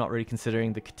 And I'm not really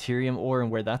considering the Caterium ore and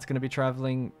where that's going to be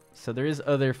traveling. So there is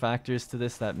other factors to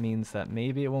this that means that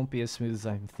maybe it won't be as smooth as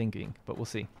I'm thinking, but we'll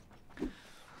see.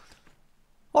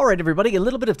 Alright everybody, a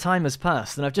little bit of time has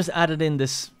passed, and I've just added in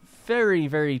this very,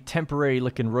 very temporary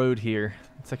looking road here.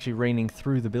 It's actually raining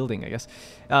through the building, I guess.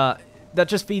 That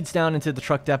just feeds down into the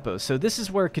truck depot. So this is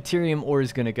where Caterium ore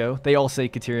is going to go. They all say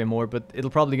Caterium ore, but it'll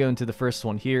probably go into the first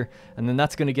one here, and then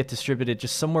that's going to get distributed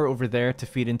just somewhere over there to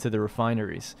feed into the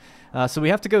refineries. So we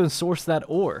have to go and source that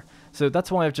ore. So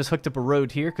that's why I've just hooked up a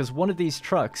road here, because one of these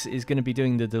trucks is going to be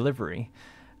doing the delivery,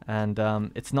 and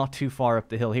it's not too far up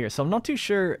the hill here. So I'm not too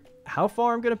sure how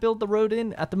far I'm going to build the road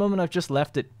in. At the moment I've just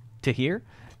left it to here,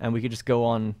 and we could just go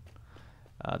on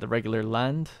the regular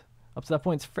land. Up to that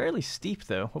point, it's fairly steep,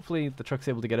 though. Hopefully the truck's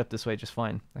able to get up this way just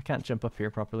fine. I can't jump up here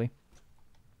properly.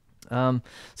 So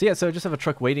yeah, so I just have a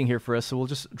truck waiting here for us, so we'll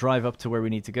just drive up to where we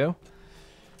need to go.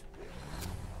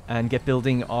 And get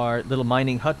building our little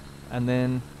mining hut, and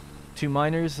then 2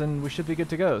 miners, and we should be good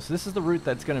to go. So this is the route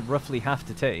that's going to roughly have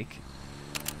to take.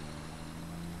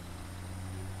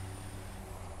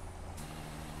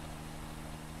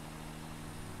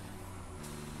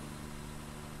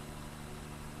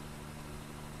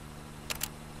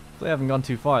 I haven't gone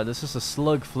too far. There's just a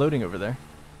slug floating over there.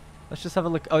 Let's just have a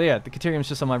look. Oh yeah, the Caterium's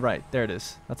just on my right. There it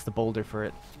is. That's the boulder for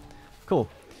it. Cool.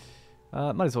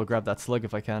 Might as well grab that slug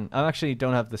if I can. I actually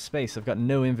don't have the space. I've got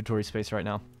no inventory space right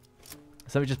now.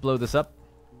 So let me just blow this up.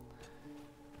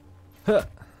 Huh.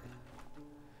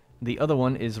 The other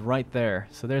one is right there.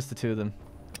 So there's the 2 of them.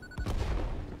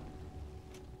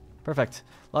 Perfect.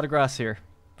 A lot of grass here.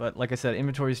 But like I said,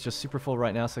 inventory is just super full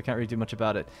right now, so I can't really do much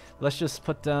about it. Let's just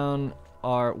put down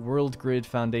our world grid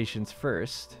foundations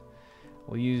first.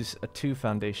 We'll use a 2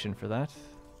 foundation for that.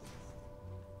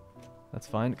 That's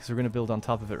fine, because we're going to build on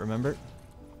top of it, remember?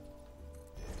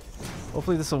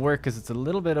 Hopefully this will work, because it's a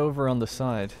little bit over on the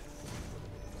side.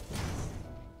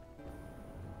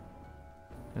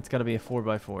 It's got to be a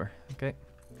 4x4. Okay.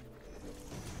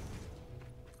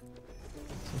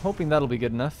 So I'm hoping that'll be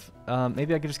good enough.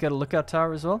 Maybe I could just get a lookout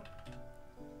tower as well.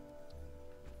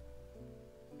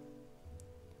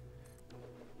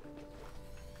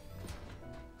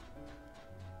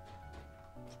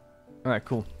 Alright,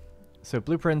 cool. So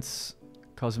blueprints,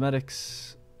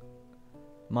 cosmetics,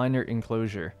 minor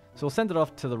enclosure. So we'll send it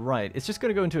off to the right. It's just going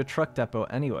to go into a truck depot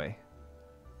anyway.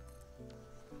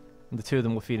 And the 2 of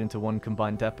them will feed into one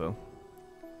combined depot.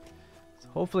 So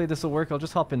hopefully this will work. I'll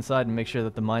just hop inside and make sure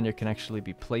that the miner can actually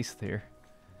be placed here.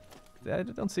 I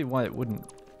don't see why it wouldn't.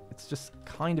 It's just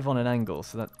kind of on an angle,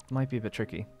 so that might be a bit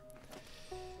tricky.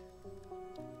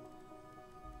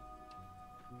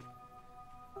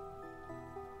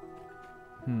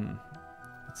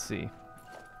 Let's see.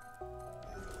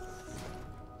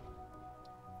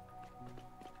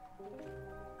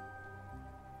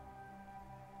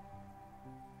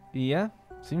 Yeah,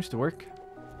 seems to work.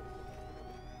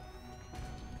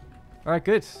 Alright,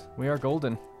 good. We are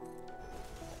golden.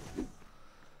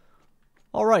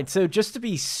 Alright, so just to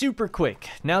be super quick,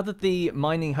 now that the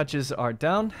mining hutches are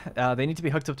down, they need to be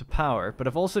hooked up to power, but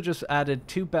I've also just added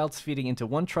 2 belts feeding into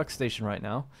one truck station right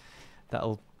now.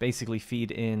 That'll basically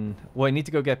feed in... Well, I need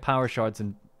to go get power shards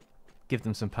and give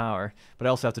them some power, but I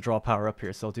also have to draw power up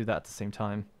here, so I'll do that at the same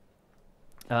time.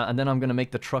 And then I'm going to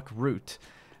make the truck route.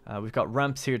 We've got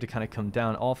ramps here to kind of come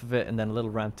down off of it, and then a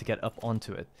little ramp to get up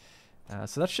onto it.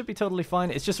 So that should be totally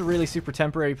fine. It's just a really super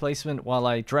temporary placement while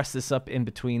I dress this up in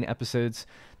between episodes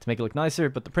to make it look nicer,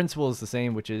 but the principle is the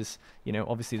same, which is, you know,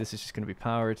 obviously this is just going to be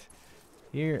powered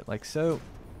here, like so.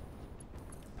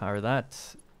 Power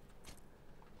that.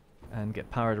 And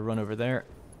get power to run over there.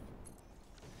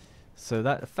 So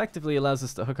that effectively allows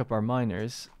us to hook up our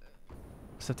miners.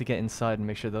 Just have to get inside and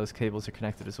make sure those cables are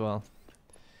connected as well.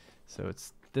 So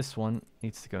it's this one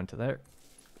needs to go into there.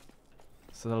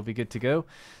 So that'll be good to go.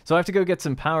 So I have to go get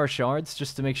some power shards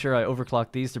just to make sure I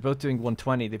overclock these. They're both doing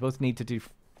 120. They both need to do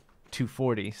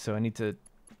 240. So I need to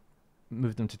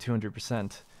move them to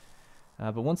 200%.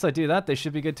 But once I do that, they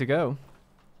should be good to go.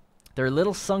 They're a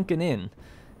little sunken in,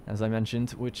 as I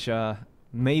mentioned, which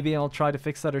maybe I'll try to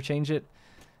fix that or change it.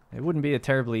 It wouldn't be a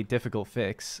terribly difficult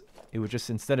fix. It would just,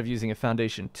 instead of using a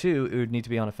foundation 2, it would need to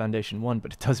be on a foundation 1,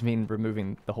 but it does mean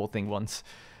removing the whole thing once,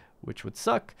 which would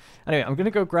suck. Anyway, I'm going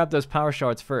to go grab those power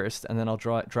shards first, and then I'll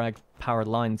drag power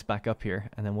lines back up here,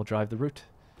 and then we'll drive the route.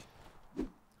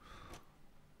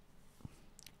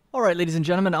 Alright, ladies and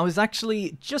gentlemen, I was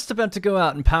actually just about to go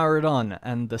out and power it on,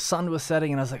 and the sun was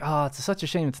setting, and I was like, oh, it's such a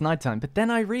shame it's nighttime. But then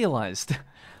I realized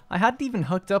I hadn't even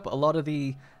hooked up a lot of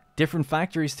the different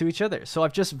factories to each other. So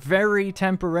I've just very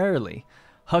temporarily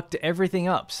hooked everything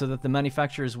up so that the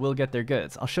manufacturers will get their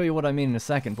goods. I'll show you what I mean in a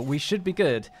second, but we should be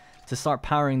good to start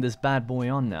powering this bad boy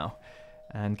on now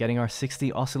and getting our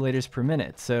 60 oscillators per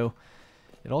minute. So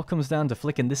it all comes down to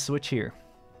flicking this switch here.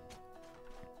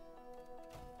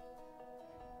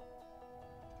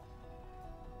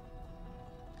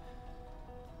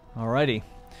 Alrighty,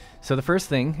 so the first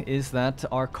thing is that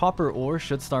our copper ore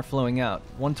should start flowing out,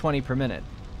 120 per minute,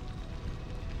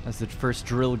 as the first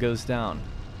drill goes down.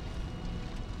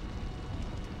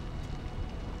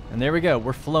 And there we go,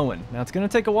 we're flowing. Now it's going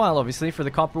to take a while, obviously, for the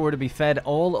copper ore to be fed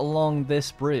all along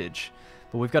this bridge,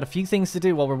 but we've got a few things to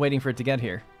do while we're waiting for it to get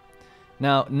here.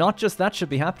 Now, not just that should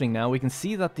be happening now, we can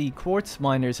see that the quartz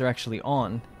miners are actually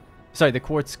on. Sorry, the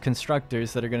quartz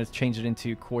constructors that are going to change it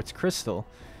into quartz crystal.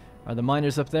 Are the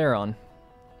miners up there on?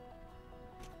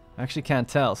 I actually can't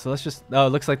tell, so let's just... Oh, it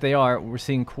looks like they are. We're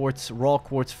seeing quartz, raw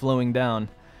quartz flowing down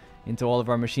into all of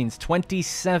our machines.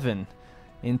 27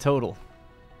 in total.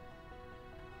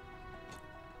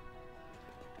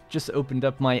 Just opened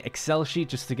up my Excel sheet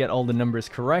just to get all the numbers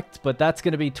correct, but that's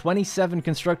going to be 27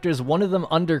 constructors, one of them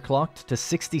underclocked to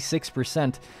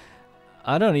 66%.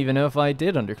 I don't even know if I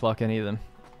did underclock any of them.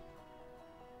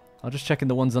 I'll just check in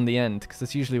the ones on the end, because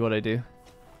that's usually what I do.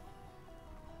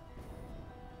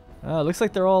 Looks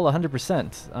like they're all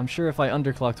 100%. I'm sure if I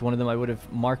underclocked one of them, I would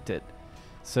have marked it.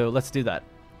 So let's do that.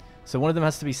 So one of them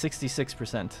has to be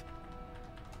 66%.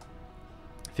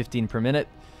 15 per minute.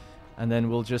 And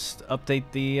then we'll just update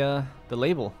the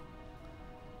label.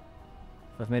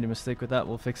 If I've made a mistake with that,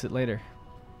 we'll fix it later.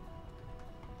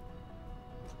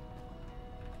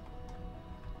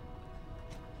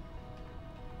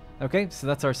 Okay, so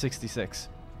that's our 66.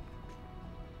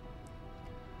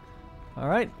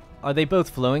 Alright. Are they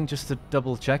both flowing? Just to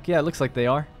double check. Yeah, it looks like they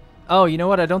are. Oh, you know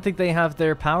what? I don't think they have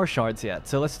their power shards yet.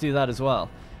 So let's do that as well.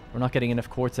 We're not getting enough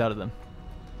quartz out of them.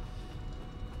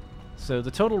 So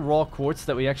the total raw quartz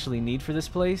that we actually need for this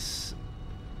place...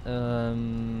 how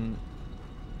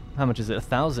much is it?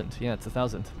 1,000. Yeah, it's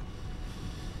 1,000.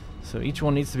 So each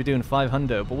one needs to be doing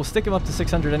 500. But we'll stick them up to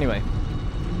 600 anyway.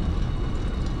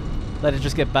 Let it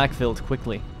just get backfilled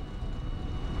quickly.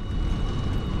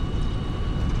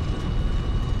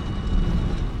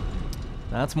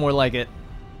 That's more like it.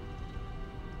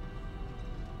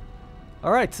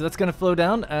 Alright, so that's going to flow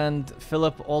down and fill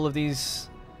up all of these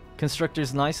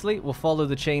constructors nicely. We'll follow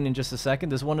the chain in just a second.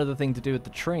 There's one other thing to do with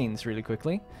the trains really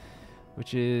quickly,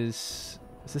 which is...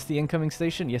 Is this the incoming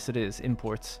station? Yes, it is.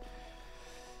 Imports.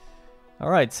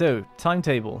 Alright, so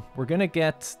timetable. We're going to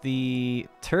get the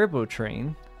turbo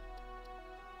train.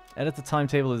 Edit the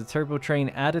timetable of the turbo train,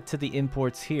 add it to the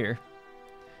imports here,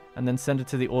 and then send it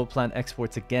to the oil plant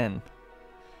exports again.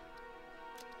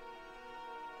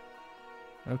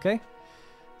 Okay,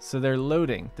 so they're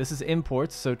loading. This is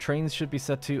imports, so trains should be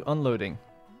set to unloading.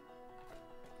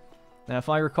 Now, if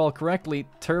I recall correctly,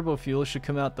 turbo fuel should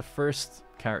come out the first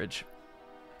carriage.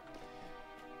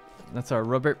 That's our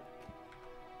rubber.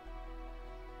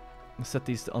 Let's set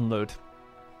these to unload.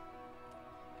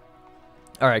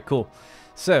 Alright, cool.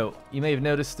 So, you may have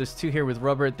noticed there's two here with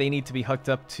rubber. They need to be hooked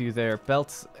up to their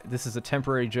belts. This is a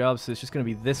temporary job, so it's just going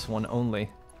to be this one only.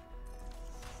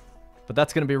 But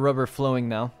that's going to be rubber flowing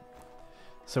now.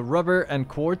 So rubber and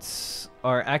quartz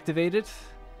are activated.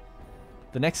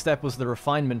 The next step was the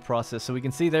refinement process. So we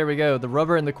can see, there we go, the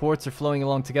rubber and the quartz are flowing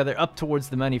along together up towards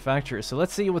the manufacturer. So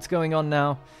let's see what's going on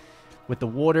now with the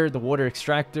water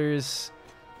extractors,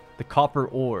 the copper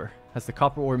ore. Has the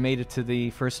copper ore made it to the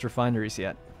first refineries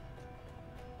yet?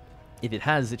 If it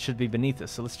has, it should be beneath us.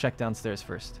 So let's check downstairs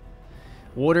first.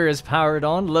 Water is powered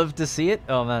on. Love to see it.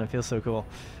 Oh man, it feels so cool.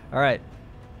 Alright.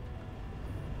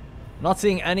 Not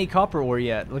seeing any copper ore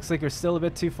yet. Looks like we're still a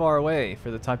bit too far away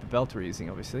for the type of belt we're using,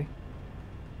 obviously.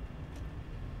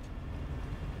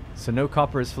 So no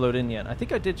copper has flowed in yet. I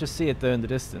think I did just see it though in the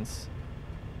distance.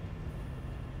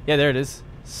 Yeah, there it is.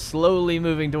 Slowly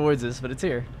moving towards us, but it's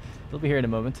here. It'll be here in a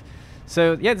moment.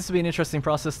 So yeah, this will be an interesting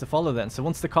process to follow then. So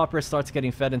once the copper starts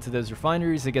getting fed into those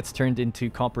refineries, it gets turned into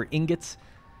copper ingots. I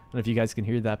don't know if you guys can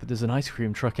hear that, but there's an ice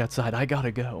cream truck outside. I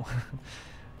gotta go.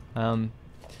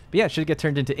 But yeah, it should get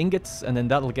turned into ingots, and then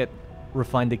that'll get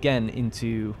refined again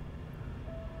into...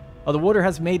 Oh, the water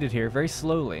has made it here very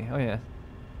slowly. Oh yeah.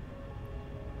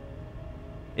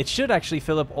 It should actually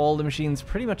fill up all the machines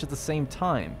pretty much at the same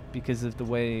time because of the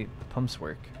way the pumps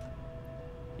work.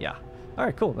 Yeah.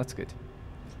 Alright, cool. That's good.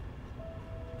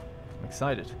 I'm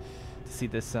excited to see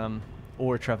this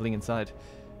ore traveling inside.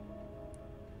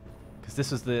 Because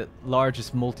this was the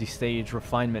largest multi-stage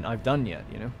refinement I've done yet,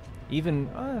 you know? Even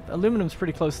aluminum's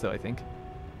pretty close though, I think.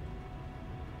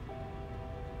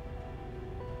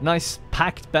 Nice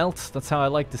packed belt. That's how I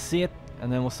like to see it.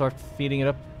 And then we'll start feeding it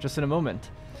up just in a moment.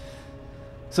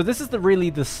 So this is really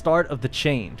the start of the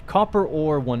chain. Copper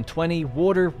ore 120,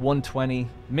 water 120,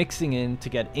 mixing in to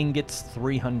get ingots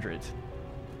 300.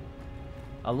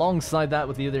 Alongside that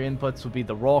with the other inputs would be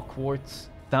the raw quartz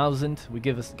 1000.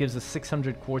 Gives us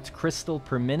 600 quartz crystal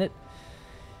per minute.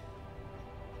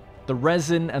 The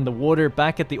resin and the water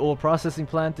back at the oil processing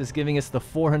plant is giving us the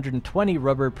 420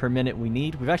 rubber per minute we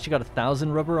need. We've actually got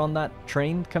 1,000 rubber on that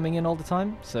train coming in all the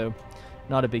time, so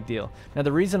not a big deal. Now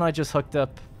the reason I just hooked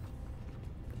up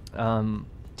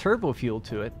turbo fuel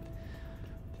to it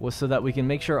was so that we can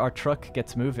make sure our truck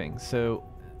gets moving. So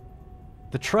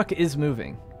the truck is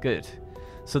moving. Good.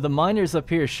 So the miners up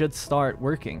here should start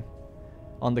working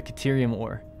on the Caterium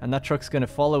ore, and that truck's going to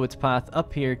follow its path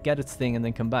up here, get its thing, and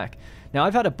then come back. Now,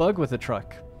 I've had a bug with the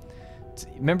truck.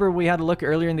 Remember we had a look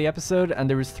earlier in the episode, and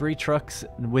there was 3 trucks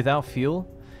without fuel?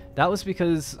 That was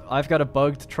because I've got a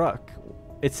bugged truck.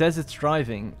 It says it's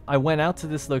driving. I went out to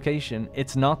this location.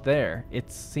 It's not there.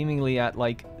 It's seemingly at,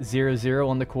 like, 00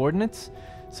 on the coordinates.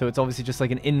 So it's obviously just,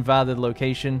 like, an invalid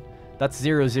location. That's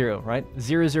 00, right?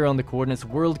 00 on the coordinates.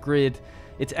 World grid.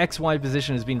 Its XY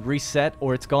position has been reset,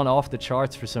 or it's gone off the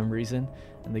charts for some reason,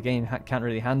 and the game can't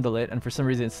really handle it, and for some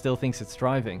reason it still thinks it's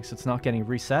driving, so it's not getting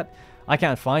reset. I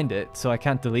can't find it, so I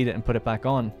can't delete it and put it back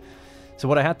on. So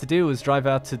what I had to do was drive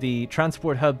out to the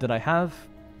transport hub that I have,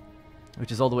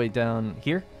 which is all the way down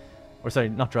here. Or sorry,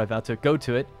 not drive out to it, go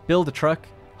to it, build a truck,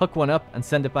 hook one up, and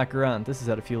send it back around. This is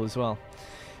out of fuel as well.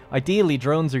 Ideally,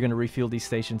 drones are going to refuel these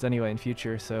stations anyway in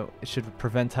future, so it should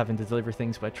prevent having to deliver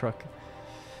things by truck.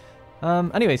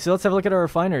 Anyway, so let's have a look at our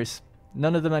refiners.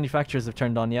 None of the manufacturers have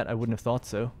turned on yet. I wouldn't have thought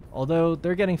so. Although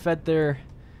they're getting fed their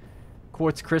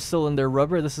quartz crystal and their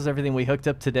rubber. This is everything we hooked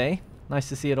up today. Nice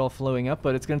to see it all flowing up,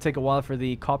 but it's going to take a while for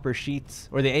the copper sheets,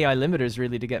 or the AI limiters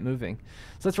really, to get moving.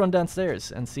 So let's run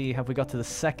downstairs and see, have we got to the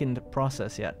second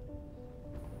process yet?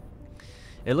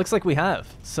 It looks like we have.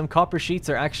 Some copper sheets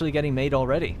are actually getting made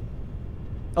already.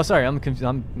 Oh, sorry, I'm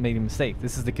making a mistake.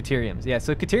 This is the Cateriums. Yeah,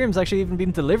 so Caterium's actually even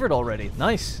been delivered already.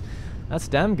 Nice. That's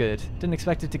damn good. Didn't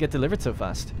expect it to get delivered so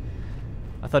fast.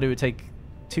 I thought it would take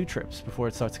 2 trips before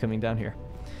it starts coming down here.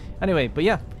 Anyway, but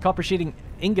yeah, copper sheeting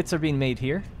ingots are being made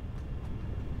here.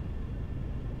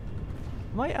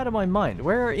 Am I out of my mind?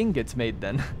 Where are ingots made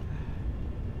then?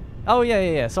 Oh,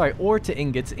 yeah. Sorry, ore to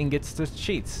ingots, ingots to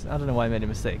sheets. I don't know why I made a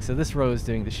mistake. So this row is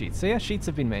doing the sheets. So yeah, sheets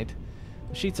have been made.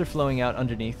 The sheets are flowing out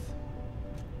underneath.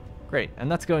 Great,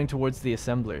 and that's going towards the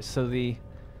assemblers. So the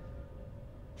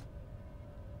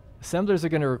assemblers are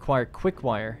going to require quick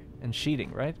wire and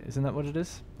sheeting, right? Isn't that what it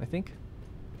is, I think?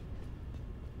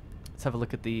 Let's have a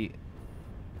look at the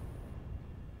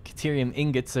Caterium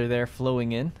ingots are there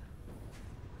flowing in.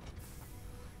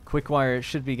 Quick wire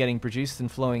should be getting produced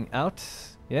and flowing out.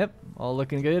 Yep, all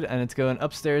looking good, and it's going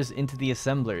upstairs into the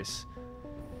assemblers.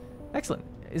 Excellent.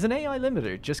 Is an AI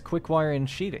limiter just quick wire and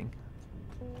sheeting?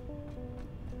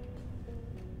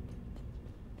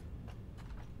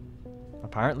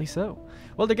 Apparently so.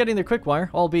 Well, they're getting their quick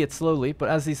wire, albeit slowly, but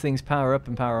as these things power up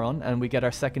and power on, and we get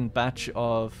our second batch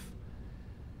of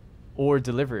ore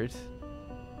delivered,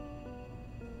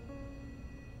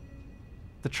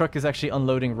 the truck is actually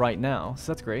unloading right now,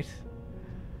 so that's great.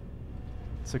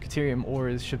 So Caterium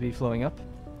ores should be flowing up.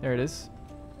 There it is.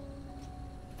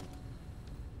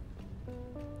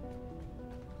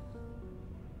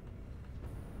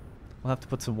 We'll have to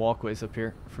put some walkways up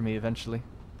here for me eventually.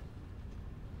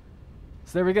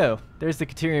 So there we go. There's the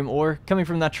Caterium ore coming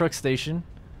from that truck station,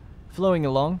 flowing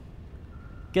along,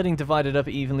 getting divided up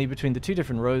evenly between the 2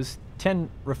 different rows. 10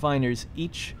 refiners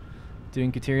each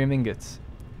doing Caterium ingots.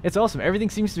 It's awesome.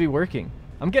 Everything seems to be working.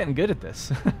 I'm getting good at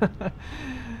this.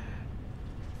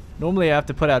 Normally I have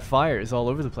to put out fires all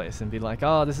over the place and be like,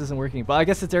 oh, this isn't working. But I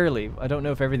guess it's early. I don't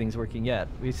know if everything's working yet.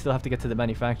 We still have to get to the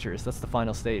manufacturers. That's the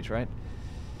final stage, right?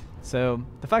 So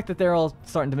the fact that they're all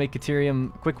starting to make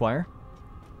Caterium quick wire,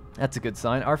 that's a good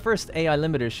sign. Our first AI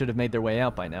limiters should have made their way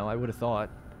out by now, I would have thought.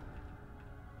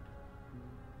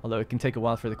 Although it can take a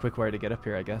while for the quick wire to get up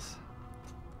here, I guess.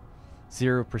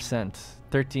 0%.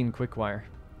 13 quick wire.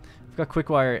 I've got quick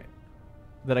wire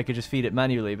that I could just feed it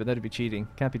manually, but that'd be cheating.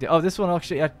 Can't be. Oh, this one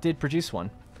actually, I did produce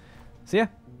one. So yeah,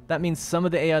 that means some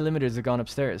of the AI limiters have gone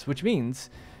upstairs, which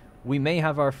means we may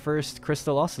have our first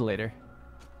crystal oscillator.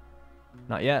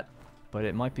 Not yet, but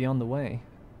it might be on the way.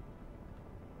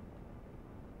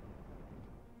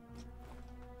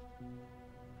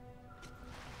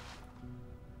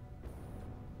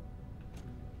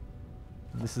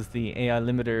 This is the AI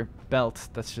limiter belt.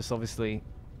 That's just obviously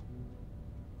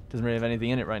doesn't really have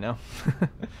anything in it right now.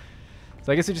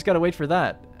 So I guess we just gotta wait for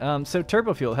that. So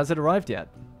turbo fuel, has it arrived yet?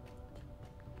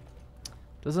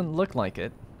 Doesn't look like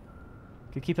it.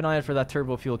 Could keep an eye out for that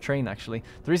turbo fuel train, actually.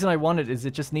 The reason I want it is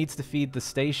it just needs to feed the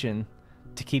station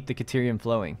to keep the Caterium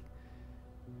flowing.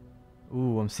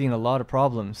 Ooh, I'm seeing a lot of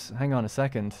problems. Hang on a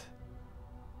second.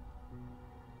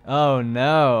 Oh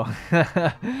no.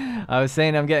 I was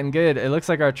saying I'm getting good. It looks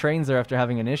like our trains are after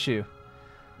having an issue.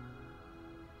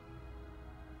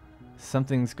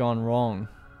 Something's gone wrong.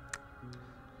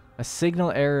 A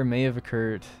signal error may have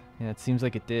occurred. Yeah, it seems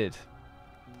like it did.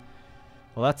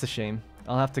 Well, that's a shame.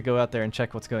 I'll have to go out there and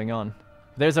check what's going on.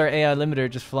 There's our AI limiter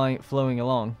just flowing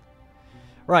along.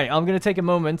 Right, I'm going to take a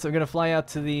moment. I'm going to fly out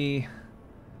to the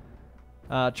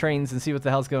trains and see what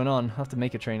the hell's going on. I'll have to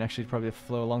make a train, actually, probably to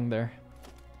flow along there.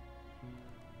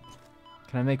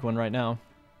 Can I make one right now?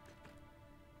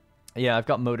 Yeah, I've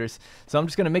got motors. So I'm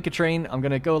just going to make a train. I'm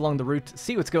going to go along the route,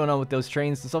 see what's going on with those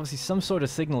trains. There's obviously some sort of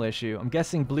signal issue. I'm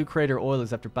guessing Blue Crater Oil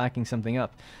is after backing something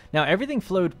up. Now, everything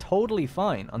flowed totally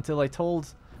fine until I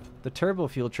told the turbo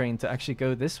fuel train to actually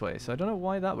go this way. So I don't know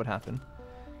why that would happen,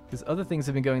 because other things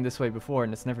have been going this way before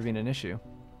and it's never been an issue.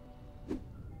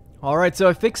 Alright, so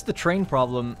I fixed the train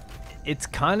problem. It's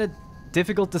kind of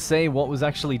difficult to say what was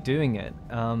actually doing it.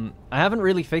 I haven't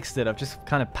really fixed it. I've just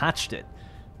kind of patched it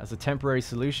as a temporary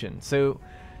solution. So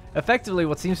effectively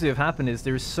what seems to have happened is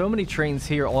there's so many trains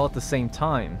here all at the same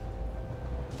time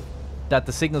that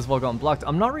the signals have all gotten blocked.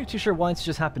 I'm not really too sure why it's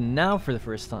just happened now for the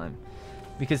first time,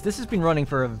 because this has been running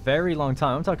for a very long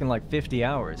time. I'm talking like 50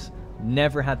 hours.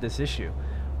 Never had this issue.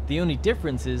 The only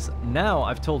difference is now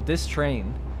I've told this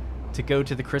train to go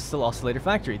to the Crystal Oscillator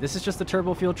Factory. This is just a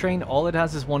turbo fuel train. All it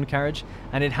has is one carriage,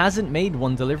 and it hasn't made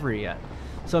one delivery yet.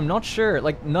 So I'm not sure,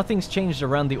 like, nothing's changed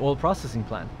around the oil processing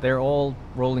plant. They're all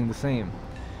rolling the same.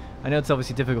 I know it's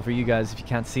obviously difficult for you guys if you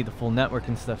can't see the full network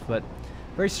and stuff, but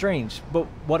very strange. But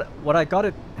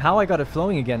how I got it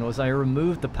flowing again was I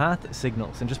removed the path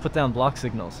signals and just put down block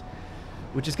signals,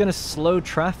 which is going to slow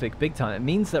traffic big time. It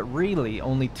means that really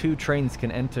only 2 trains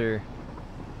can enter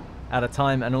at a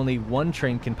time, and only 1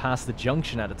 train can pass the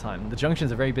junction at a time. The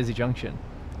junction's a very busy junction,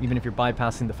 even if you're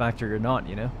bypassing the factory or not,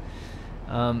 you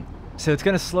know? So it's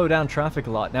going to slow down traffic a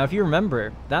lot. Now, if you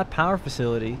remember, that power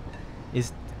facility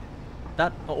is...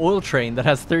 that oil train that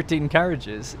has 13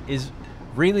 carriages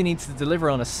really needs to deliver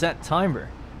on a set timer.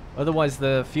 Otherwise,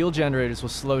 the fuel generators will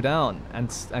slow down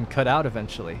and cut out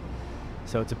eventually.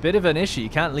 So it's a bit of an issue. You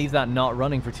can't leave that not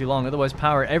running for too long, otherwise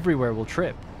power everywhere will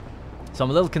trip. So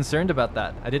I'm a little concerned about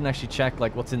that. I didn't actually check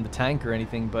like what's in the tank or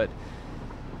anything, but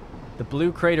the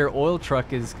Blue Crater oil truck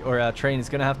train is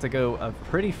going to have to go a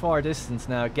pretty far distance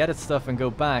now, get its stuff and go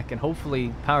back, and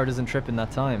hopefully power doesn't trip in that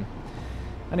time.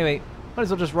 Anyway, might as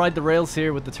well just ride the rails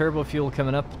here with the turbo fuel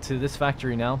coming up to this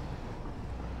factory now.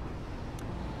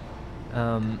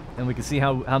 And we can see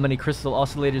how many crystal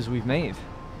oscillators we've made.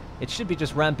 It should be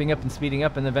just ramping up and speeding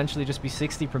up and eventually just be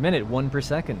 60 per minute, 1 per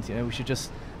second. You know, we should just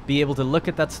be able to look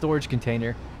at that storage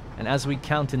container, and as we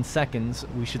count in seconds,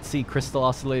 we should see crystal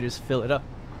oscillators fill it up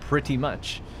pretty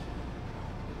much.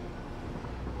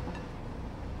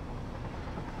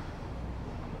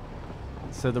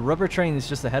 So the rubber train is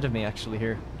just ahead of me actually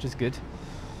here, which is good.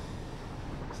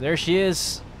 So there she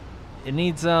is. It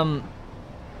needs a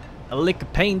lick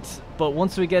of paint, but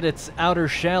once we get its outer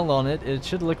shell on it, it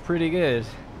should look pretty good.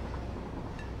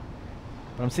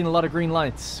 But I'm seeing a lot of green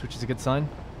lights, which is a good sign.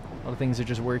 A lot of things are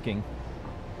just working.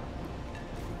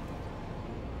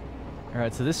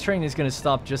 Alright, so this train is going to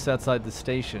stop just outside the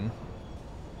station,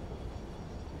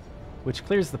 which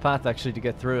clears the path actually to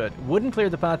get through it. Wouldn't clear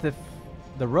the path if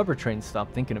the rubber train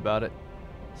stopped, thinking about it.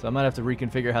 So I might have to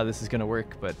reconfigure how this is going to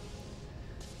work, but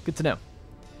good to know.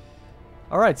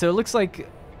 Alright, so it looks like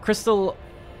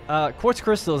quartz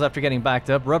crystals after getting backed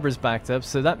up, rubber's backed up,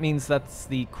 so that means that's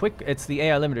it's the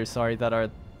AI limiters, sorry, that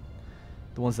are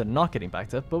the ones that are not getting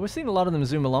backed up, but we're seeing a lot of them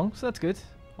zoom along, so that's good.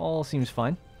 All seems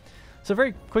fine. So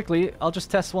very quickly, I'll just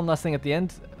test one last thing at the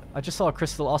end. I just saw a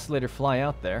crystal oscillator fly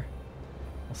out there.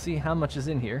 We'll see how much is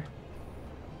in here.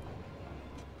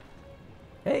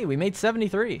 Hey, we made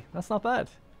 73. That's not bad.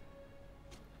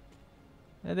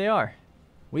 There they are.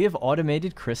 We have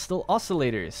automated crystal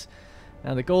oscillators.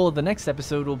 Now the goal of the next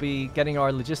episode will be getting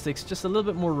our logistics just a little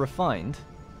bit more refined,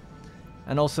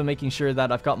 and also making sure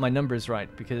that I've got my numbers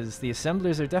right, because the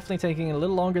assemblers are definitely taking a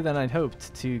little longer than I'd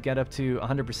hoped to get up to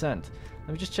 100%.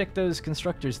 Let me just check those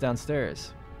constructors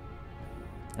downstairs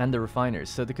and the refiners.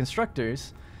 So the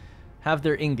constructors have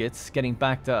their ingots getting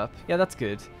backed up. Yeah, that's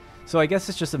good. So I guess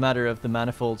it's just a matter of the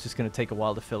manifold's just going to take a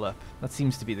while to fill up. That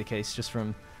seems to be the case just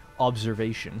from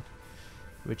observation,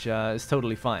 which is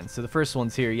totally fine. So the first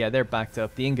ones here, yeah, they're backed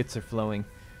up. The ingots are flowing.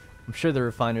 I'm sure the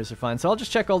refiners are fine. So I'll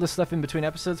just check all this stuff in between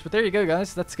episodes. But there you go,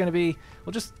 guys. That's going to be,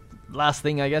 well, just last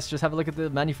thing, I guess, just have a look at the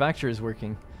manufacturers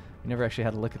working. We never actually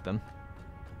had a look at them.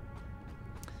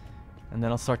 And then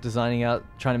I'll start designing out,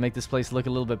 trying to make this place look a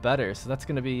little bit better. So that's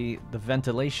going to be the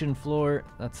ventilation floor.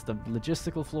 That's the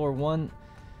logistical floor 1.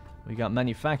 We got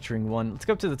manufacturing 1. Let's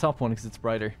go up to the top one because it's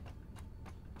brighter.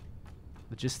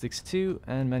 Logistics 2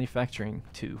 and manufacturing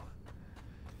 2.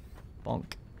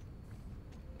 Bonk.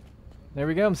 There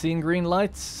we go. I'm seeing green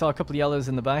lights. Saw a couple of yellows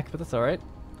in the back, but that's alright.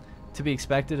 To be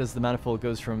expected as the manifold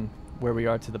goes from where we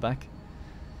are to the back.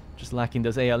 Just lacking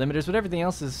those AI limiters, but everything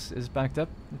else is backed up.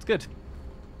 It's good.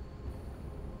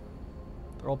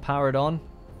 They're all powered on.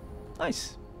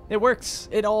 Nice. It works.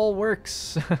 It all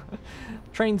works.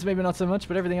 Trains maybe not so much,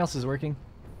 but everything else is working.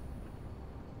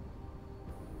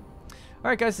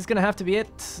 Alright guys, it's going to have to be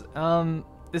it.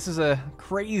 This is a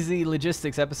crazy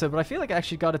logistics episode, but I feel like I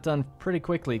actually got it done pretty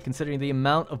quickly considering the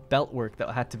amount of belt work that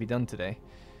had to be done today.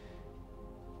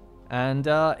 And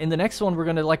in the next one, we're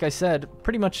going to, like I said,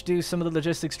 pretty much do some of the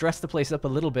logistics, dress the place up a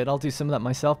little bit. I'll do some of that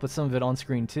myself, but some of it on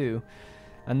screen too.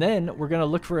 And then we're going to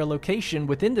look for a location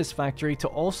within this factory to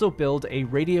also build a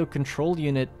radio control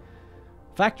unit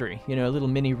factory. You know, a little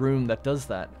mini room that does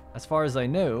that. As far as I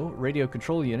know, radio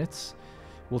control units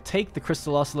will take the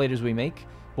crystal oscillators we make,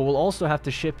 but we'll also have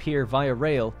to ship here via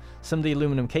rail some of the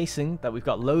aluminum casing that we've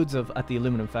got loads of at the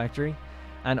aluminum factory,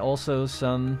 and also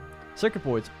some circuit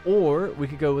boards. Or we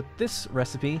could go with this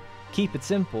recipe, keep it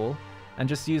simple, and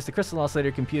just use the crystal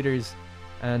oscillator computers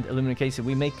and aluminum casing.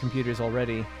 We make computers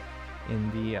already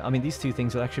in the... I mean, these two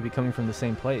things will actually be coming from the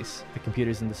same place, the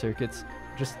computers and the circuits.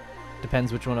 Just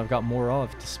depends which one I've got more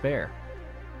of to spare.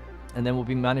 And then we'll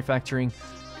be manufacturing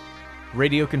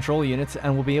radio control units,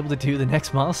 and we'll be able to do the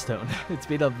next milestone. It's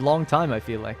been a long time, I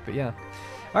feel like, but yeah.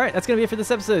 Alright, that's going to be it for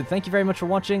this episode. Thank you very much for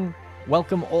watching.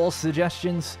 Welcome all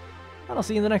suggestions, and I'll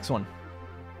see you in the next one.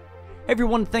 Hey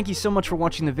everyone, thank you so much for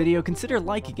watching the video. Consider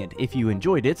liking it if you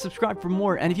enjoyed it, subscribe for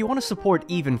more, and if you want to support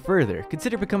even further,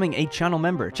 consider becoming a channel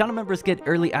member. Channel members get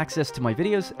early access to my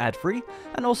videos, ad-free,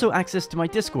 and also access to my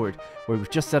Discord, where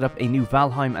we've just set up a new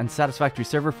Valheim and Satisfactory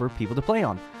server for people to play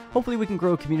on. Hopefully we can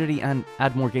grow a community and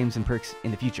add more games and perks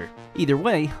in the future. Either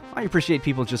way, I appreciate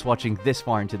people just watching this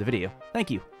far into the video.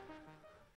 Thank you.